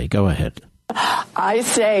say? Go ahead. I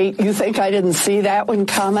say, you think I didn't see that one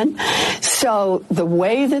coming? So the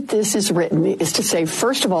way that this is written is to say,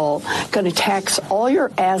 first of all, going to tax all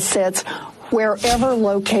your assets wherever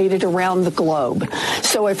located around the globe.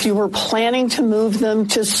 So if you were planning to move them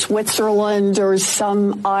to Switzerland or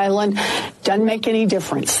some island, doesn't make any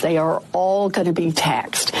difference. They are all going to be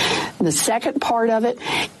taxed. And the second part of it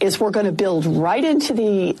is we're going to build right into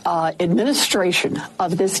the administration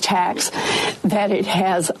of this tax that it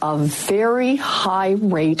has a very high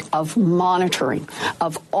rate of monitoring,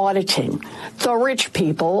 of auditing the rich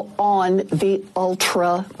people on the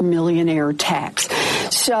ultra millionaire tax.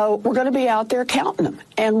 So we're going to be out there counting them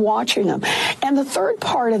and watching them. And the third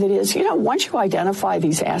part of it is, once you identify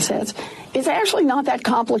these assets, it's actually not that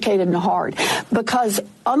complicated and hard, because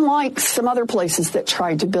unlike some other places that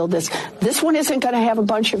tried to build this one isn't going to have a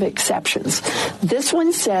bunch of exceptions. This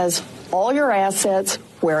one says all your assets,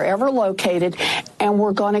 wherever located, and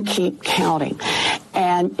we're going to keep counting.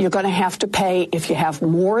 And you're going to have to pay, if you have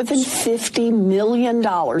more than $50 million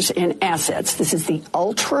in assets, this is the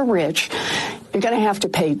ultra rich, you're going to have to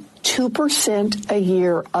pay 2% a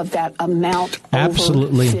year of that amount.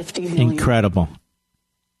 Absolutely over $50 million. Incredible.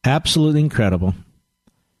 Absolutely incredible.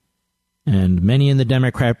 And many in the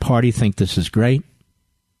Democrat Party think this is great.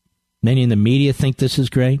 Many in the media think this is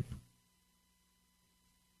great.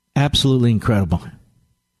 Absolutely incredible.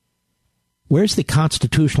 Where's the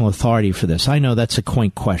constitutional authority for this? I know that's a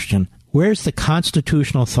quaint question. Where's the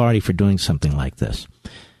constitutional authority for doing something like this?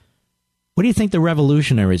 What do you think the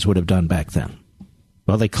revolutionaries would have done back then?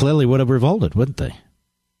 Well, they clearly would have revolted, wouldn't they?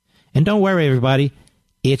 And don't worry, everybody.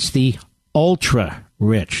 It's the ultra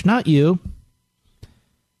rich, not you.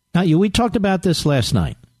 Not you. We talked about this last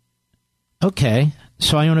night. Okay,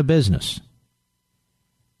 so I own a business.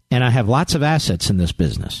 And I have lots of assets in this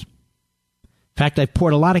business. In fact, I've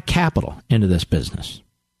poured a lot of capital into this business.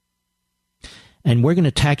 And we're going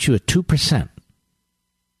to tax you at 2%.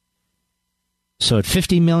 So at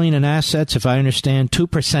 $50 million in assets, if I understand,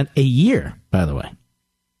 2% a year, by the way.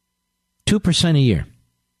 2% a year.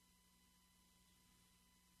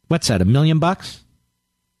 What's that, $1 million?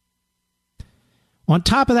 On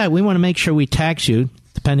top of that, we want to make sure we tax you,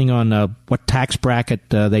 depending on what tax bracket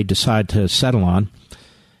they decide to settle on,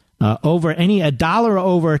 over a dollar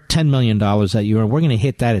over $10 million that you earn, we're going to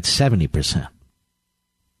hit that at 70%.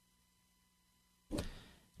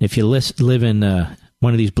 If you live in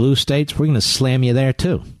one of these blue states, we're going to slam you there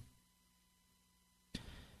too.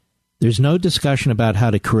 There's no discussion about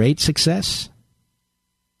how to create success,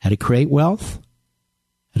 how to create wealth,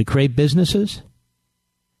 how to create businesses,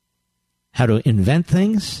 how to invent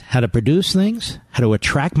things, how to produce things, how to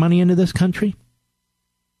attract money into this country.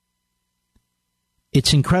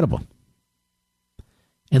 It's incredible.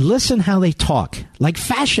 And listen how they talk, like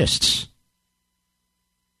fascists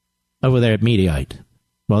over there at Mediaite.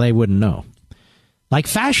 Well, they wouldn't know. Like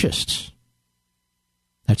fascists.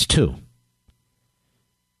 That's two.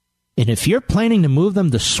 And if you're planning to move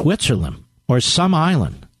them to Switzerland or some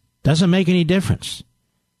island, doesn't make any difference.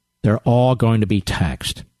 They're all going to be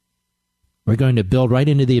taxed. We're going to build right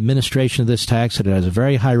into the administration of this tax that it has a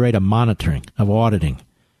very high rate of monitoring, of auditing.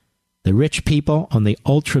 The rich people on the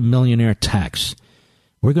ultra-millionaire tax.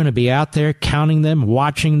 We're going to be out there counting them,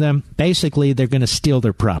 watching them. Basically, they're going to steal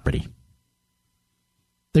their property.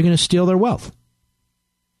 They're going to steal their wealth.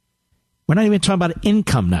 We're not even talking about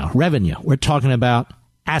income now, revenue. We're talking about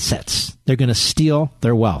assets. They're going to steal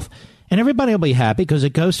their wealth. And everybody will be happy because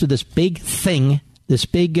it goes to this big thing, this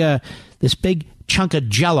big chunk of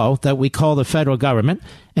jello that we call the federal government.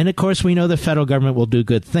 And, of course, we know the federal government will do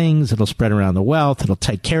good things. It'll spread around the wealth. It'll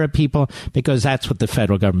take care of people because that's what the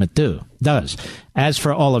federal government does. As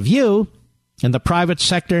for all of you in the private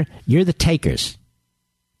sector, you're the takers.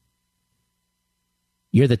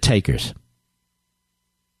 You're the takers.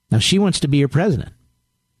 Now, she wants to be your president.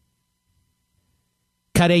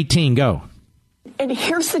 Cut 18, go. And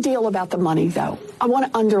here's the deal about the money, though. I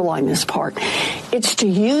want to underline this part. It's to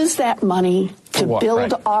use that money to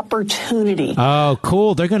build opportunity. Oh,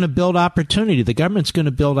 cool. They're going to build opportunity. The government's going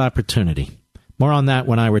to build opportunity. More on that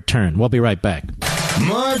when I return. We'll be right back.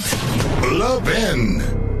 Mark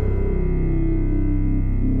Levin.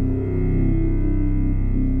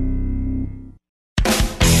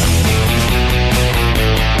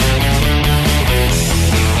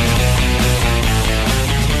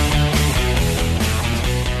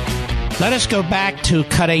 Let us go back to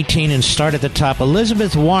Cut 18 and start at the top.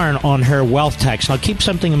 Elizabeth Warren on her wealth tax. Now, keep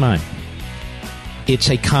something in mind.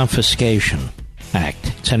 It's a confiscation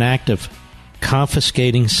act. It's an act of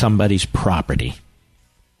confiscating somebody's property.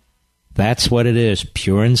 That's what it is,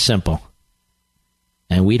 pure and simple.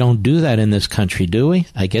 And we don't do that in this country, do we?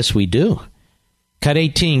 I guess we do. Cut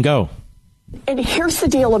 18, go. And here's the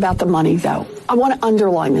deal about the money, though. I want to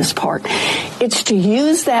underline this part. It's to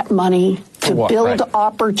use that money to build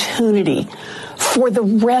opportunity for the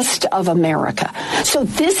rest of America. So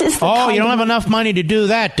this is the you don't have enough money to do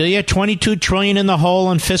that, do you? $22 trillion in the hole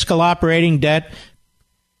on fiscal operating debt.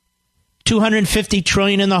 $250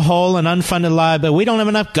 trillion in the hole and unfunded liability. We don't have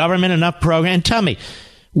enough government, enough program. And tell me,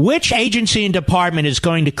 which agency and department is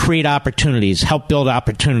going to create opportunities, help build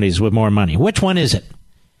opportunities with more money? Which one is it?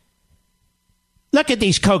 Look at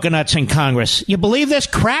these coconuts in Congress. You believe this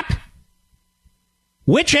crap?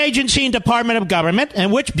 Which agency and department of government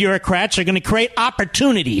and which bureaucrats are going to create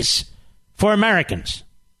opportunities for Americans?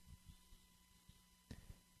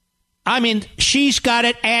 I mean, she's got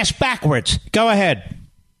it ass backwards. Go ahead.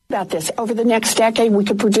 About this. Over the next decade, we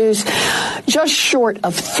could produce just short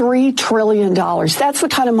of $3 trillion. That's the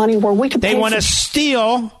kind of money where we could They want to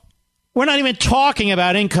steal. We're not even talking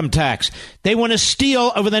about income tax. They want to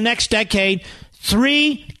steal over the next decade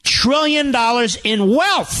 $3 trillion in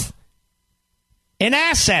wealth, in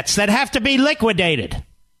assets that have to be liquidated.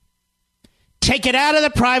 Take it out of the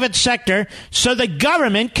private sector so the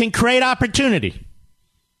government can create opportunity.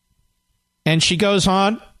 And she goes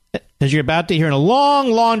on, as you're about to hear, in a long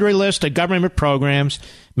laundry list of government programs,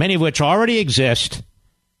 many of which already exist.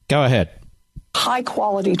 Go ahead. High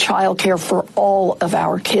quality child care for all of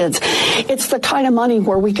our kids. It's the kind of money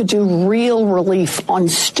where we could do real relief on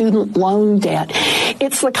student loan debt.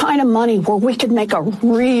 It's the kind of money where we could make a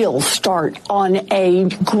real start on a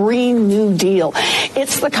Green New Deal.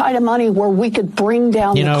 It's the kind of money where we could bring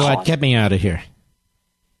down You know what? Get me out of here.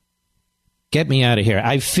 Get me out of here.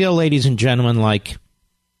 I feel, ladies and gentlemen, like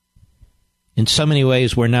in so many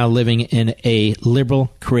ways we're now living in a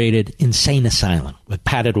liberal-created insane asylum with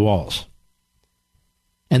padded walls.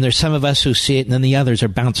 And there's some of us who see it, and then the others are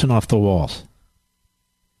bouncing off the walls.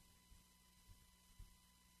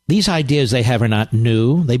 These ideas they have are not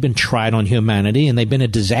new. They've been tried on humanity, and they've been a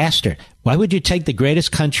disaster. Why would you take the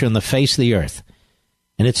greatest country on the face of the earth?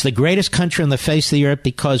 And it's the greatest country on the face of the earth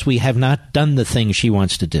because we have not done the things she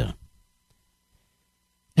wants to do.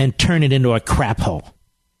 And turn it into a crap hole.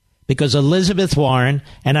 Because Elizabeth Warren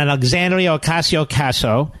and Alexandria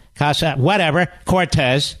Ocasio-Cortez,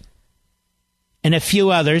 Cortez, and a few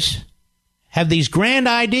others have these grand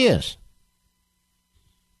ideas.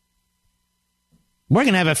 We're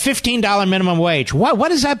going to have a $15 minimum wage.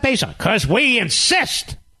 What is that based on? Because we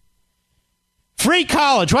insist. Free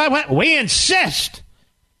college. What? We insist.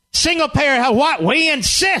 Single payer health. What? We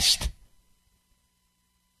insist.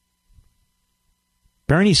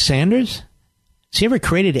 Bernie Sanders? Has he ever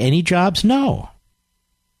created any jobs? No.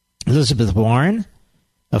 Elizabeth Warren?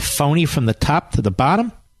 A phony from the top to the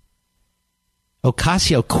bottom?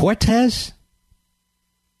 Ocasio-Cortez?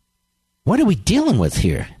 What are we dealing with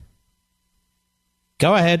here?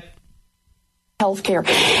 Go ahead. Healthcare.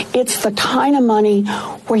 It's the kind of money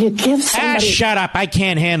where you give somebody... shut up. I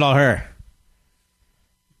can't handle her.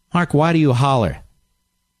 Mark, why do you holler?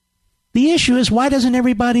 The issue is, why doesn't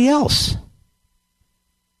everybody else?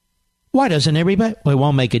 Why doesn't everybody? Well, it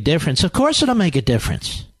won't make a difference. Of course it'll make a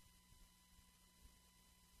difference.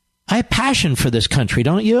 I have passion for this country,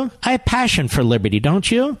 don't you? I have passion for liberty,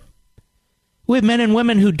 don't you? We have men and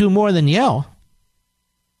women who do more than yell.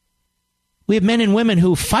 We have men and women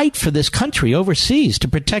who fight for this country overseas to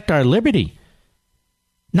protect our liberty.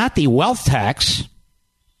 Not the wealth tax.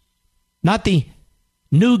 Not the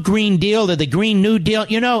new Green Deal or the Green New Deal.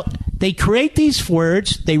 You know, they create these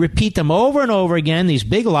words. They repeat them over and over again, these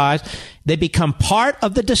big lies. They become part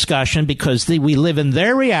of the discussion because we live in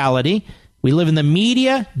their reality. We live in the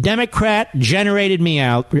media, Democrat-generated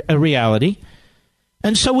reality.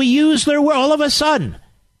 And so we use their word all of a sudden.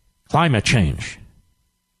 Climate change.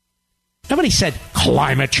 Nobody said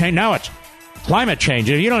climate change. Now it's climate change.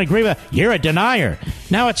 If you don't agree with it, you're a denier.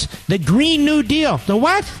 Now it's the Green New Deal. The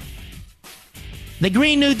what? The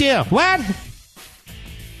Green New Deal. What?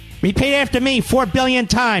 Repeat after me 4 billion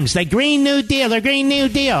times. The Green New Deal. The Green New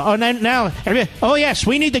Deal. Oh, yes,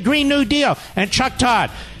 we need the Green New Deal. And Chuck Todd.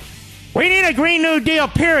 We need a Green New Deal,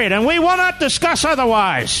 period, and we will not discuss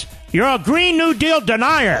otherwise. You're a Green New Deal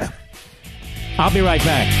denier. I'll be right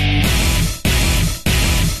back.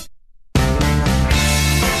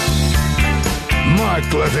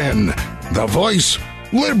 Mark Levin, the voice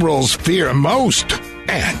liberals fear most.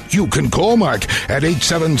 And you can call Mark at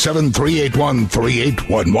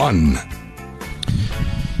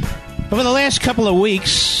 877-381-3811. Over the last couple of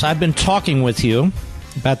weeks, I've been talking with you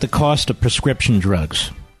about the cost of prescription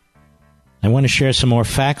drugs. I want to share some more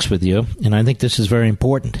facts with you, and I think this is very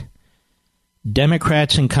important.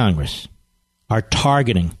 Democrats in Congress are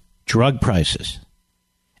targeting drug prices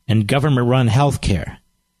and government-run health care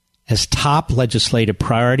as top legislative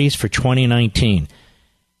priorities for 2019,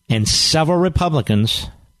 and several Republicans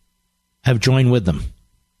have joined with them.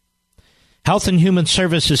 Health and Human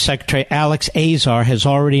Services Secretary Alex Azar has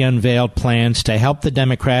already unveiled plans to help the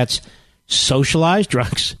Democrats socialize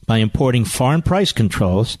drugs by importing foreign price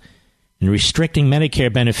controls and restricting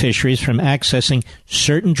Medicare beneficiaries from accessing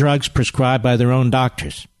certain drugs prescribed by their own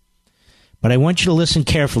doctors. But I want you to listen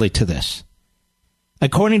carefully to this.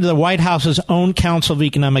 According to the White House's own Council of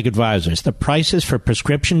Economic Advisors, the prices for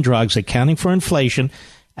prescription drugs, accounting for inflation,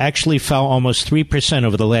 actually fell almost 3%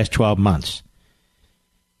 over the last 12 months.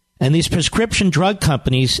 And these prescription drug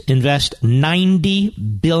companies invest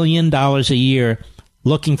 $90 billion a year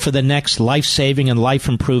looking for the next life-saving and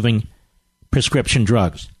life-improving prescription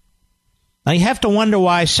drugs. Now, you have to wonder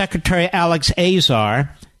why Secretary Alex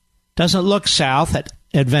Azar doesn't look south at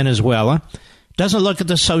Venezuela, doesn't look at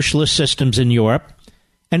the socialist systems in Europe,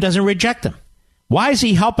 and doesn't reject them. Why is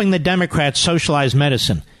he helping the Democrats socialize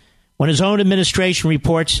medicine when his own administration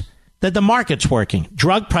reports that the market's working?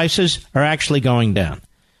 Drug prices are actually going down.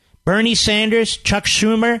 Bernie Sanders, Chuck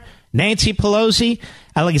Schumer, Nancy Pelosi,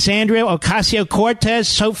 Alexandria Ocasio-Cortez,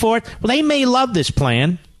 so forth, well, they may love this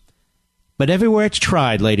plan, but everywhere it's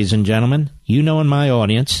tried, ladies and gentlemen, you know in my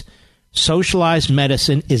audience, socialized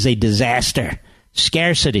medicine is a disaster.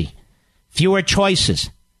 Scarcity, fewer choices.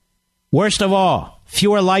 Worst of all,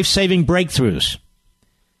 fewer life-saving breakthroughs.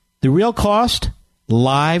 The real cost?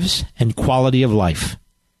 Lives and quality of life.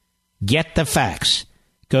 Get the facts.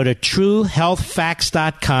 Go to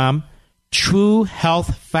truehealthfacts.com,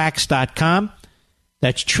 truehealthfacts.com.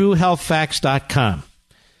 That's truehealthfacts.com.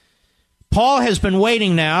 Paul has been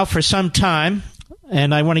waiting now for some time,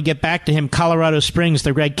 and I want to get back to him. Colorado Springs,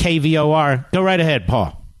 the red KVOR. Go right ahead,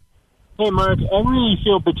 Paul. Hey, Mark, I really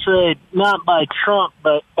feel betrayed, not by Trump,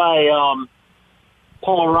 but by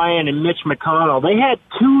Paul Ryan and Mitch McConnell. They had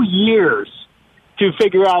 2 years to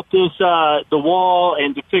figure out this, the wall,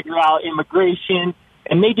 and to figure out immigration,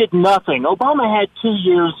 and they did nothing. Obama had 2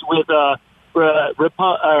 years with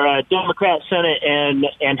Democrat Senate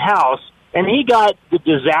and House, and he got the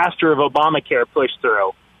disaster of Obamacare pushed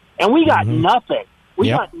through. And we got nothing. We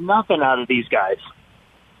got nothing out of these guys.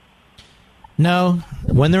 No,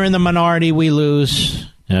 when they're in the minority, we lose.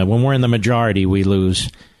 When we're in the majority, we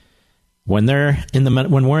lose. When we're in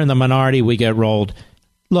the minority, we get rolled.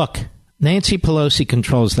 Look, Nancy Pelosi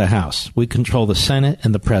controls the House. We control the Senate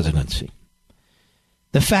and the presidency.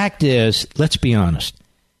 The fact is, let's be honest,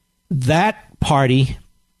 that party,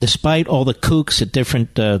 despite all the kooks at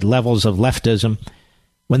different levels of leftism,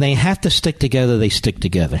 when they have to stick together, they stick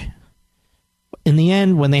together. In the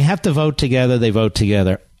end, when they have to vote together, they vote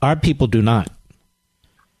together. Our people do not.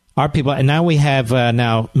 Our people, and now we have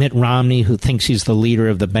now Mitt Romney, who thinks he's the leader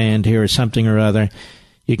of the band here or something or other.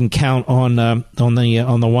 You can count on the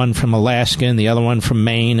one from Alaska and the other one from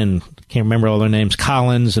Maine, and can't remember all their names,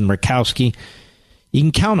 Collins and Murkowski. You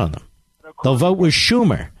can count on them. They'll vote with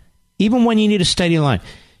Schumer, even when you need a steady line.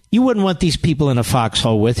 You wouldn't want these people in a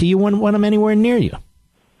foxhole with you. You wouldn't want them anywhere near you.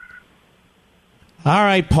 All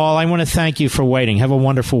right, Paul, I want to thank you for waiting. Have a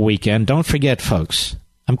wonderful weekend. Don't forget, folks,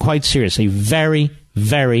 I'm quite serious. A very,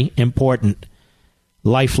 very important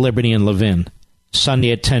Life, Liberty, and Levin,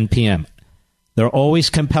 Sunday at 10 p.m. They're always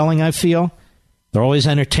compelling, I feel. They're always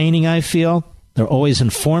entertaining, I feel. They're always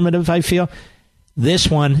informative, I feel. This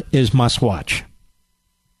one is must-watch.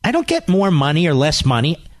 I don't get more money or less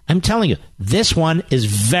money. I'm telling you, this one is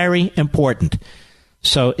very important.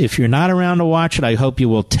 So if you're not around to watch it, I hope you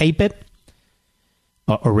will tape it.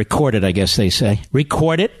 Or record it, I guess they say.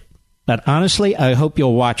 Record it. But honestly, I hope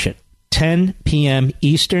you'll watch it. 10 p.m.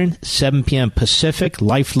 Eastern, 7 p.m. Pacific,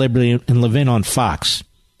 Life, Liberty, and Levin on Fox.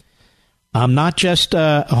 I'm not just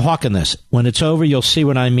hawking this. When it's over, you'll see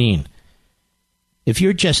what I mean. If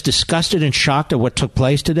you're just disgusted and shocked at what took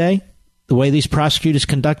place today, the way these prosecutors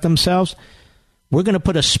conduct themselves, we're going to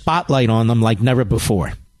put a spotlight on them like never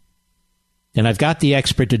before. And I've got the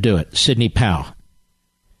expert to do it, Sidney Powell.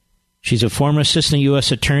 She's a former assistant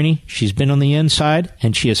U.S. attorney. She's been on the inside,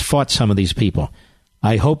 and she has fought some of these people.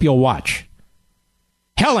 I hope you'll watch.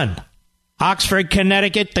 Helen, Oxford,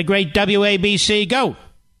 Connecticut, the great WABC. Go.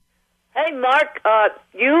 Hey, Mark,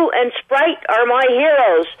 you and Sprite are my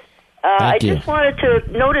heroes. I just wanted to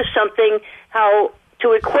notice something, how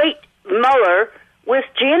to equate Mueller with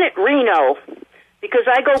Janet Reno, because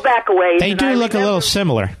I go back a ways. They do look a little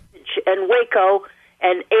similar. And Waco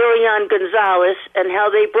and Elian Gonzalez, and how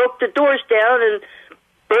they broke the doors down and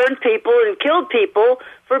burned people and killed people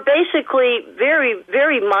for basically very,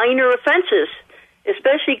 very minor offenses,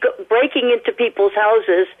 especially breaking into people's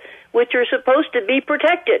houses, which are supposed to be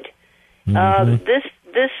protected. This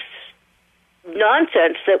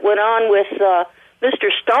nonsense that went on with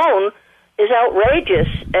Mr. Stone is outrageous.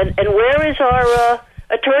 And where is our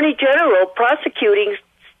Attorney General prosecuting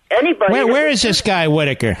anybody? Where is this guy,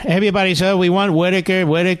 Whitaker? Everybody says, we want Whitaker,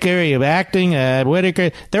 you're acting,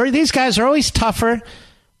 Whitaker. These guys are always tougher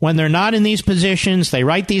when they're not in these positions, they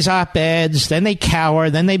write these op-eds, then they cower,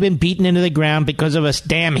 then they've been beaten into the ground because of a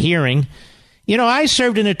damn hearing. You know, I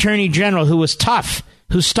served an attorney general who was tough,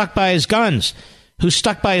 who stuck by his guns, who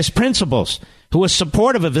stuck by his principles, who was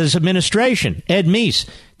supportive of his administration, Ed Meese.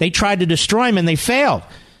 They tried to destroy him and they failed.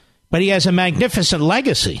 But he has a magnificent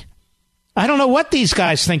legacy. I don't know what these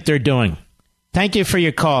guys think they're doing. Thank you for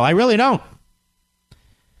your call. I really don't.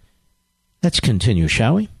 Let's continue,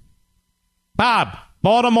 shall we? Bob,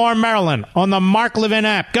 Baltimore, Maryland, on the Mark Levin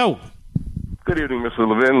app. Go. Good evening, Mr.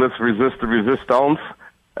 Levin. Let's resist the resistance.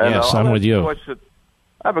 And, yes, I'm with you. I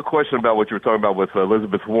have a question about what you were talking about with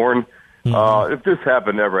Elizabeth Warren. Mm-hmm. If this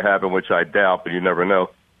never happened, which I doubt, but you never know,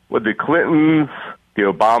 would the Clintons, the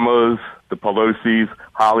Obamas, the Pelosi's,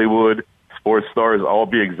 Hollywood, sports stars all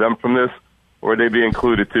be exempt from this? Or would they be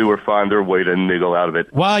included too or find their way to niggle out of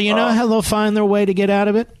it? Well, you know how they'll find their way to get out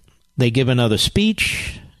of it? They give another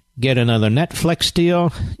speech, get another Netflix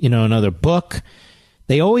deal, another book.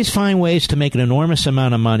 They always find ways to make an enormous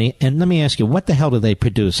amount of money. And let me ask you, what the hell do they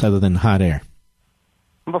produce other than hot air?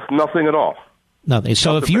 Nothing at all. Nothing.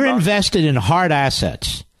 So if you're invested in hard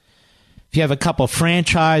assets, if you have a couple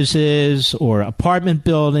franchises or apartment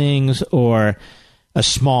buildings or a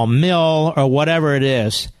small mill or whatever it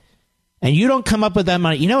is, and you don't come up with that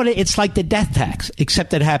money, you know what? It's like the death tax,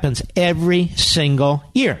 except it happens every single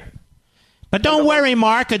year. But don't worry,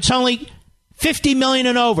 Mark, it's only $50 million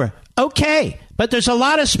and over. Okay, but there's a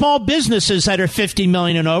lot of small businesses that are $50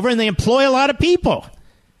 million and over, and they employ a lot of people.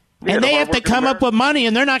 Yeah, and they have to come up with money,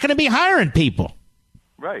 and they're not going to be hiring people.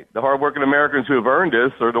 Right. The hardworking Americans who have earned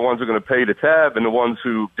this are the ones who are going to pay the tab, and the ones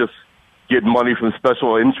who just get money from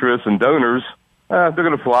special interests and donors, they're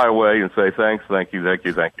going to fly away and say, thanks, thank you, thank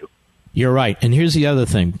you, thank you. You're right. And here's the other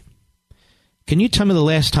thing. Can you tell me the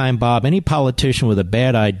last time, Bob, any politician with a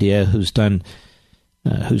bad idea who's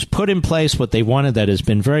put in place what they wanted that has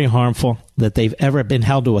been very harmful, that they've ever been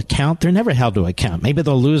held to account? They're never held to account. Maybe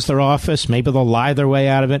they'll lose their office. Maybe they'll lie their way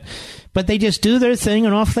out of it. But they just do their thing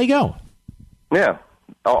and off they go. Yeah,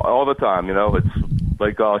 all the time. It's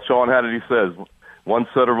like Sean Hannity says, one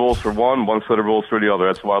set of rules for one set of rules for the other.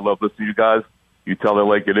 That's why I love listening to you guys. You tell it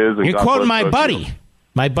like it is. And you're quoting my buddy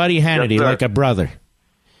Hannity, yes, like a brother.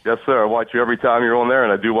 Yes, sir. I watch you every time you're on there,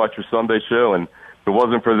 and I do watch your Sunday show. And if it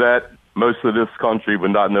wasn't for that, most of this country would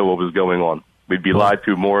not know what was going on. We'd be lied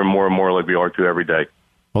to more and more and more like we are to every day.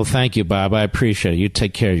 Well, thank you, Bob. I appreciate it. You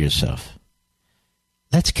take care of yourself.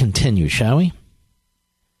 Let's continue, shall we?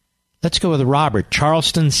 Let's go with Robert,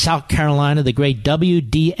 Charleston, South Carolina, the great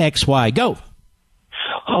WDXY. Go.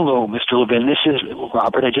 Hello, Mr. Levin. This is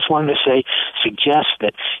Robert. I just wanted to suggest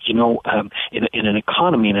that, in an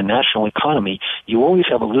economy, in a national economy, you always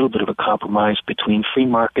have a little bit of a compromise between free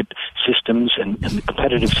market systems and the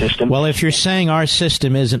competitive system. Well, if you're saying our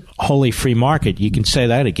system isn't wholly free market, you can say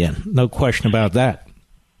that again. No question about that.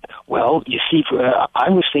 Well, you see, I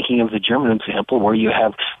was thinking of the German example where you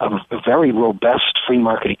have a very robust free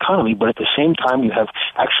market economy, but at the same time you have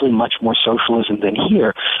actually much more socialism than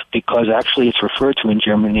here, because actually it's referred to in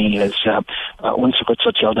Germany as unsere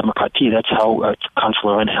Sozialdemokratie. That's how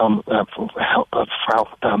Chancellor Frau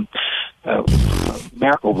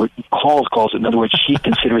Merkel calls it. In other words, she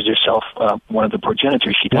considers herself one of the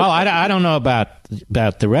progenitors. She does. Well, I don't know about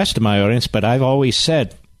the rest of my audience, but I've always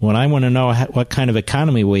said, when I want to know what kind of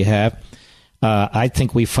economy we have, I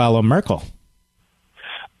think we follow Merkel.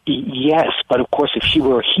 Yes, but of course, if she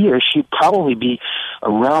were here, she'd probably be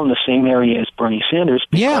around the same area as Bernie Sanders.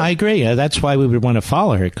 Yeah, I agree. That's why we would want to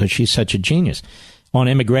follow her, because she's such a genius. On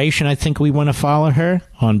immigration, I think we want to follow her.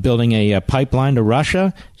 On building a pipeline to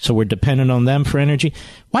Russia, so we're dependent on them for energy.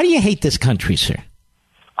 Why do you hate this country, sir?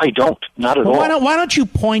 I don't. Not at all. Why don't you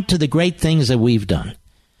point to the great things that we've done?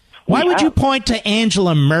 Why would you point to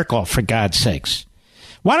Angela Merkel, for God's sakes?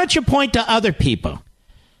 Why don't you point to other people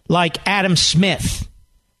like Adam Smith,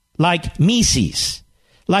 like Mises,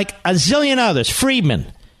 like a zillion others, Friedman,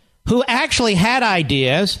 who actually had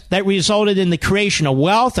ideas that resulted in the creation of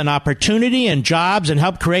wealth and opportunity and jobs and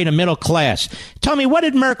helped create a middle class? Tell me, what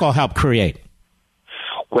did Merkel help create?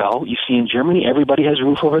 Well, you see, in Germany, everybody has a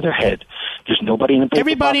roof over their head. There's nobody in the paper.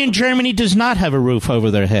 Everybody in Germany does not have a roof over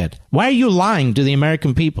their head. Why are you lying to the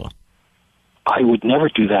American people? I would never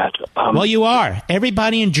do that. Well, you are.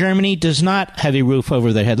 Everybody in Germany does not have a roof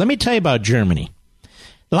over their head. Let me tell you about Germany.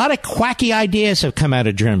 A lot of quacky ideas have come out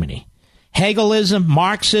of Germany. Hegelism,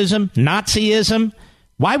 Marxism, Nazism.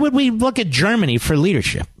 Why would we look at Germany for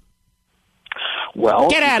leadership? Well,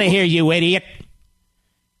 get out of here, you idiot.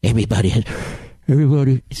 Everybody.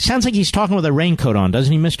 It sounds like he's talking with a raincoat on,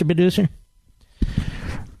 doesn't he, Mr. Producer?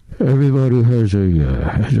 Everybody has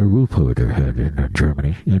a roof over their head in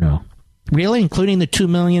Germany, Really? Including the 2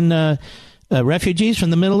 million refugees from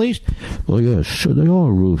the Middle East? Well, yes, so they all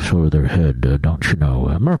have roofs over their head, don't you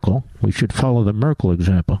know? Merkel. We should follow the Merkel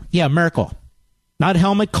example. Yeah, Merkel. Not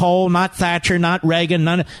Helmut Kohl, not Thatcher, not Reagan,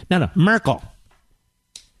 no, Merkel.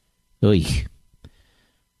 Oy.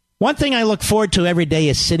 One thing I look forward to every day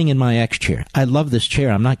is sitting in my X chair. I love this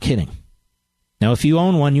chair. I'm not kidding. Now, if you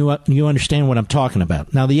own one, you understand what I'm talking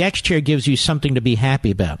about. Now, the X chair gives you something to be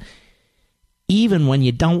happy about. Even when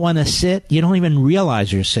you don't want to sit, you don't even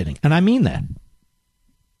realize you're sitting. And I mean that.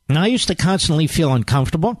 And I used to constantly feel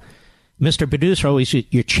uncomfortable. Mr. Producer always,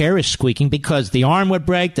 your chair is squeaking because the arm would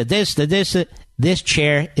break, This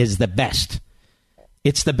chair is the best.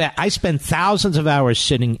 It's the best. I spent thousands of hours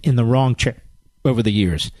sitting in the wrong chair over the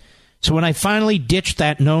years. So when I finally ditched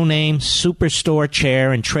that no-name superstore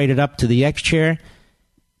chair and traded up to the X chair,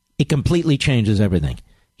 it completely changes everything.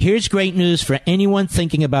 Here's great news for anyone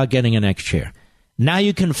thinking about getting an X chair. Now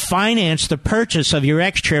you can finance the purchase of your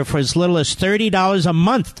X chair for as little as $30 a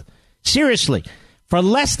month. Seriously, for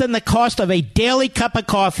less than the cost of a daily cup of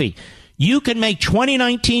coffee. You can make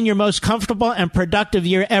 2019 your most comfortable and productive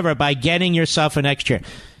year ever by getting yourself an X chair.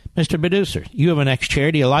 Mr. Producer, you have an X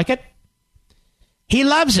chair. Do you like it? He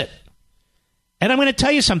loves it. And I'm going to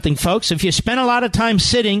tell you something, folks. If you spend a lot of time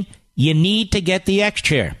sitting, you need to get the X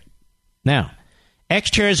chair. Now,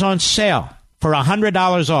 X chair is on sale for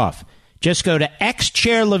 $100 off. Just go to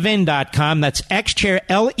xchairlevin.com. That's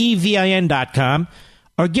xchairlevin.com.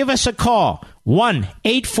 Or give us a call.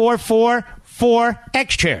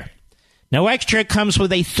 1-844-4XChair. Now, X-Chair comes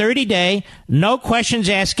with a 30-day, no questions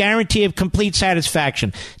asked guarantee of complete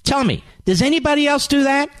satisfaction. Tell me, does anybody else do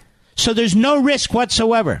that? So there's no risk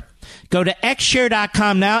whatsoever. Go to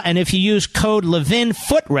xchair.com now, and if you use code Levin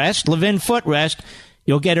Footrest,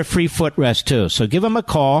 you'll get a free footrest too. So give them a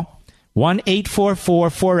call,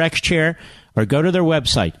 1-844-4XChair, or go to their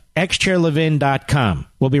website, xchairlevin.com.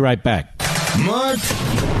 We'll be right back. Mark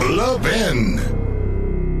Levin.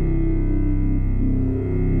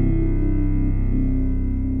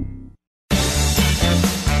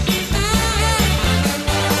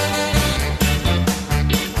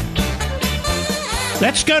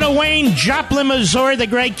 Let's go to Wayne, Joplin, Missouri, the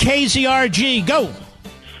great KZRG. Go.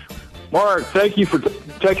 Mark, thank you for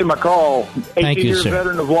taking my call. Thank you, 18-year sir.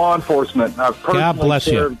 veteran of law enforcement. God bless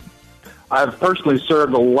you. I've personally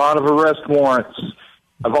served a lot of arrest warrants.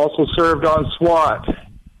 I've also served on SWAT.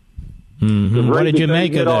 Mm-hmm. What did you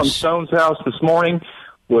make of on this? Stone's house this morning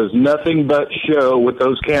was nothing but show with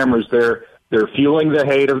those cameras there. They're fueling the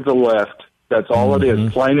hate of the left. That's all it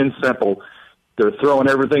is, plain and simple. They're throwing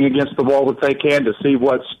everything against the wall that they can to see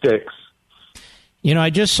what sticks. You know, I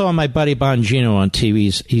just saw my buddy Bongino on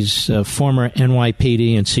TV. He's a former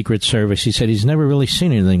NYPD and Secret Service. He said he's never really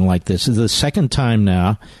seen anything like this. This is the second time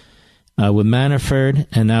now with Manafort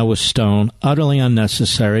and now with Stone. Utterly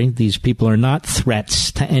unnecessary. These people are not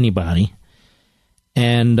threats to anybody.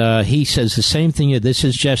 And he says the same thing. This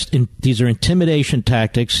is just, these are intimidation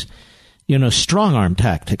tactics, strong-arm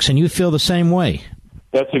tactics. And you feel the same way.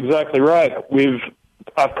 That's exactly right.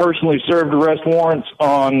 I've personally served arrest warrants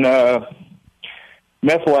on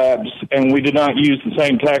meth labs, and we did not use the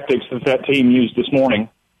same tactics that team used this morning.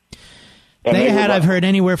 And they had, I've heard,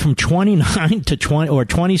 anywhere from 29 to 20 or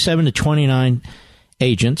 27 to 29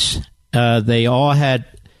 agents. They all had,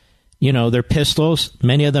 their pistols.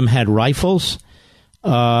 Many of them had rifles.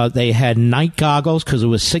 They had night goggles because it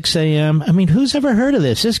was 6 a.m. I mean, who's ever heard of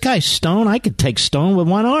this? This guy's Stone. I could take Stone with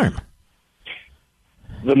one arm.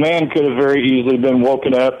 The man could have very easily been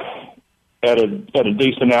woken up at a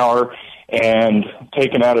decent hour and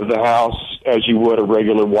taken out of the house as you would a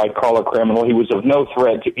regular white-collar criminal. He was of no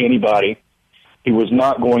threat to anybody. He was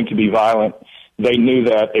not going to be violent. They knew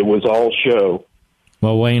that. It was all show.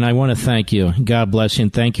 Well, Wayne, I want to thank you. God bless you,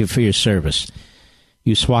 and thank you for your service.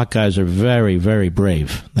 You SWAT guys are very, very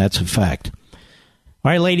brave. That's a fact.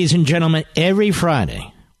 All right, ladies and gentlemen, every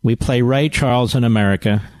Friday we play Ray Charles in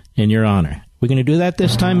America in your honor. We're going to do that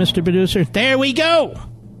this time, Mr. Producer? There we go!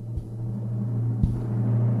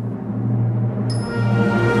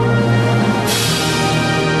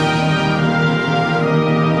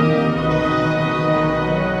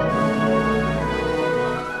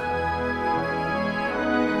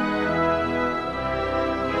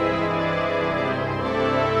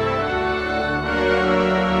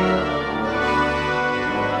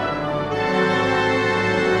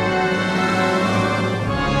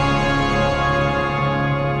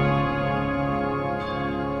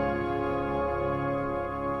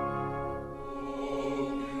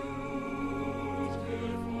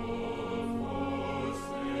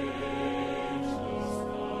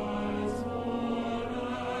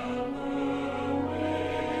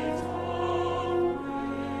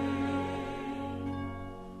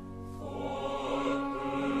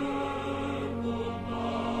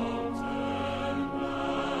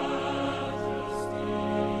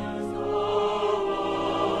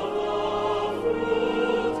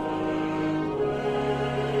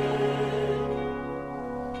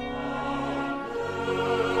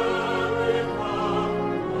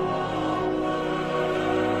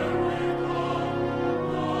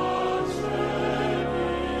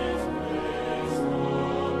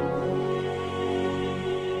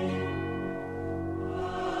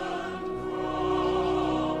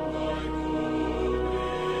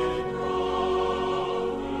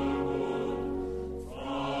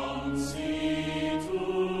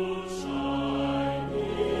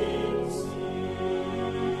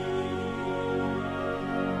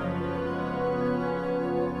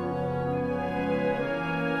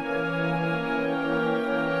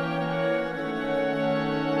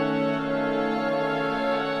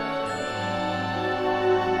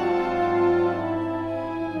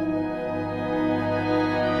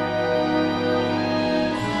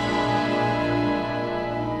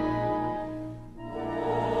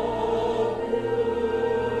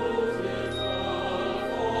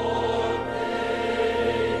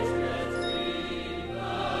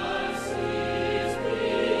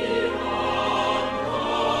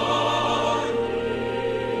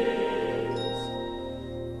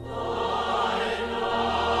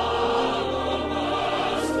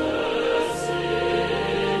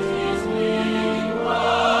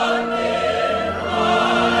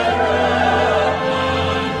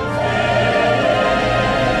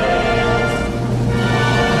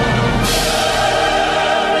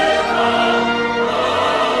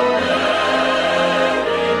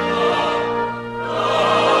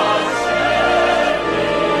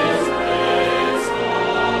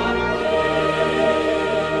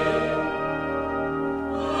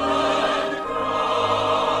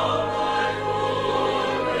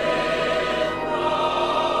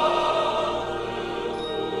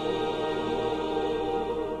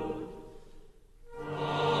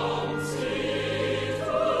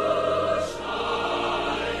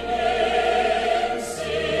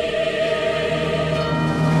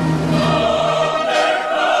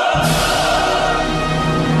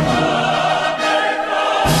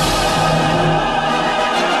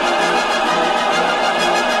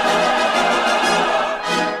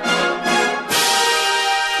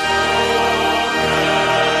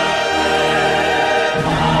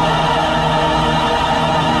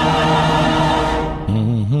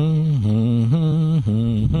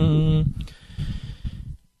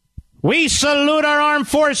 We salute our armed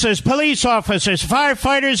forces, police officers,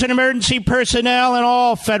 firefighters, and emergency personnel, and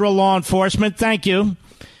all federal law enforcement. Thank you.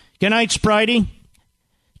 Good night, Spritey.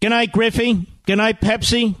 Good night, Griffey. Good night,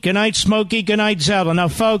 Pepsi. Good night, Smokey. Good night, Zelda. Now,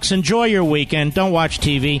 folks, enjoy your weekend. Don't watch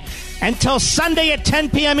TV. Until Sunday at 10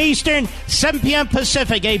 p.m. Eastern, 7 p.m.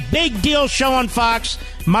 Pacific, a big deal show on Fox,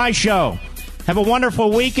 my show. Have a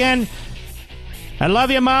wonderful weekend. I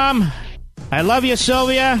love you, Mom. I love you,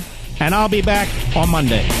 Sylvia. And I'll be back on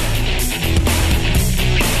Monday.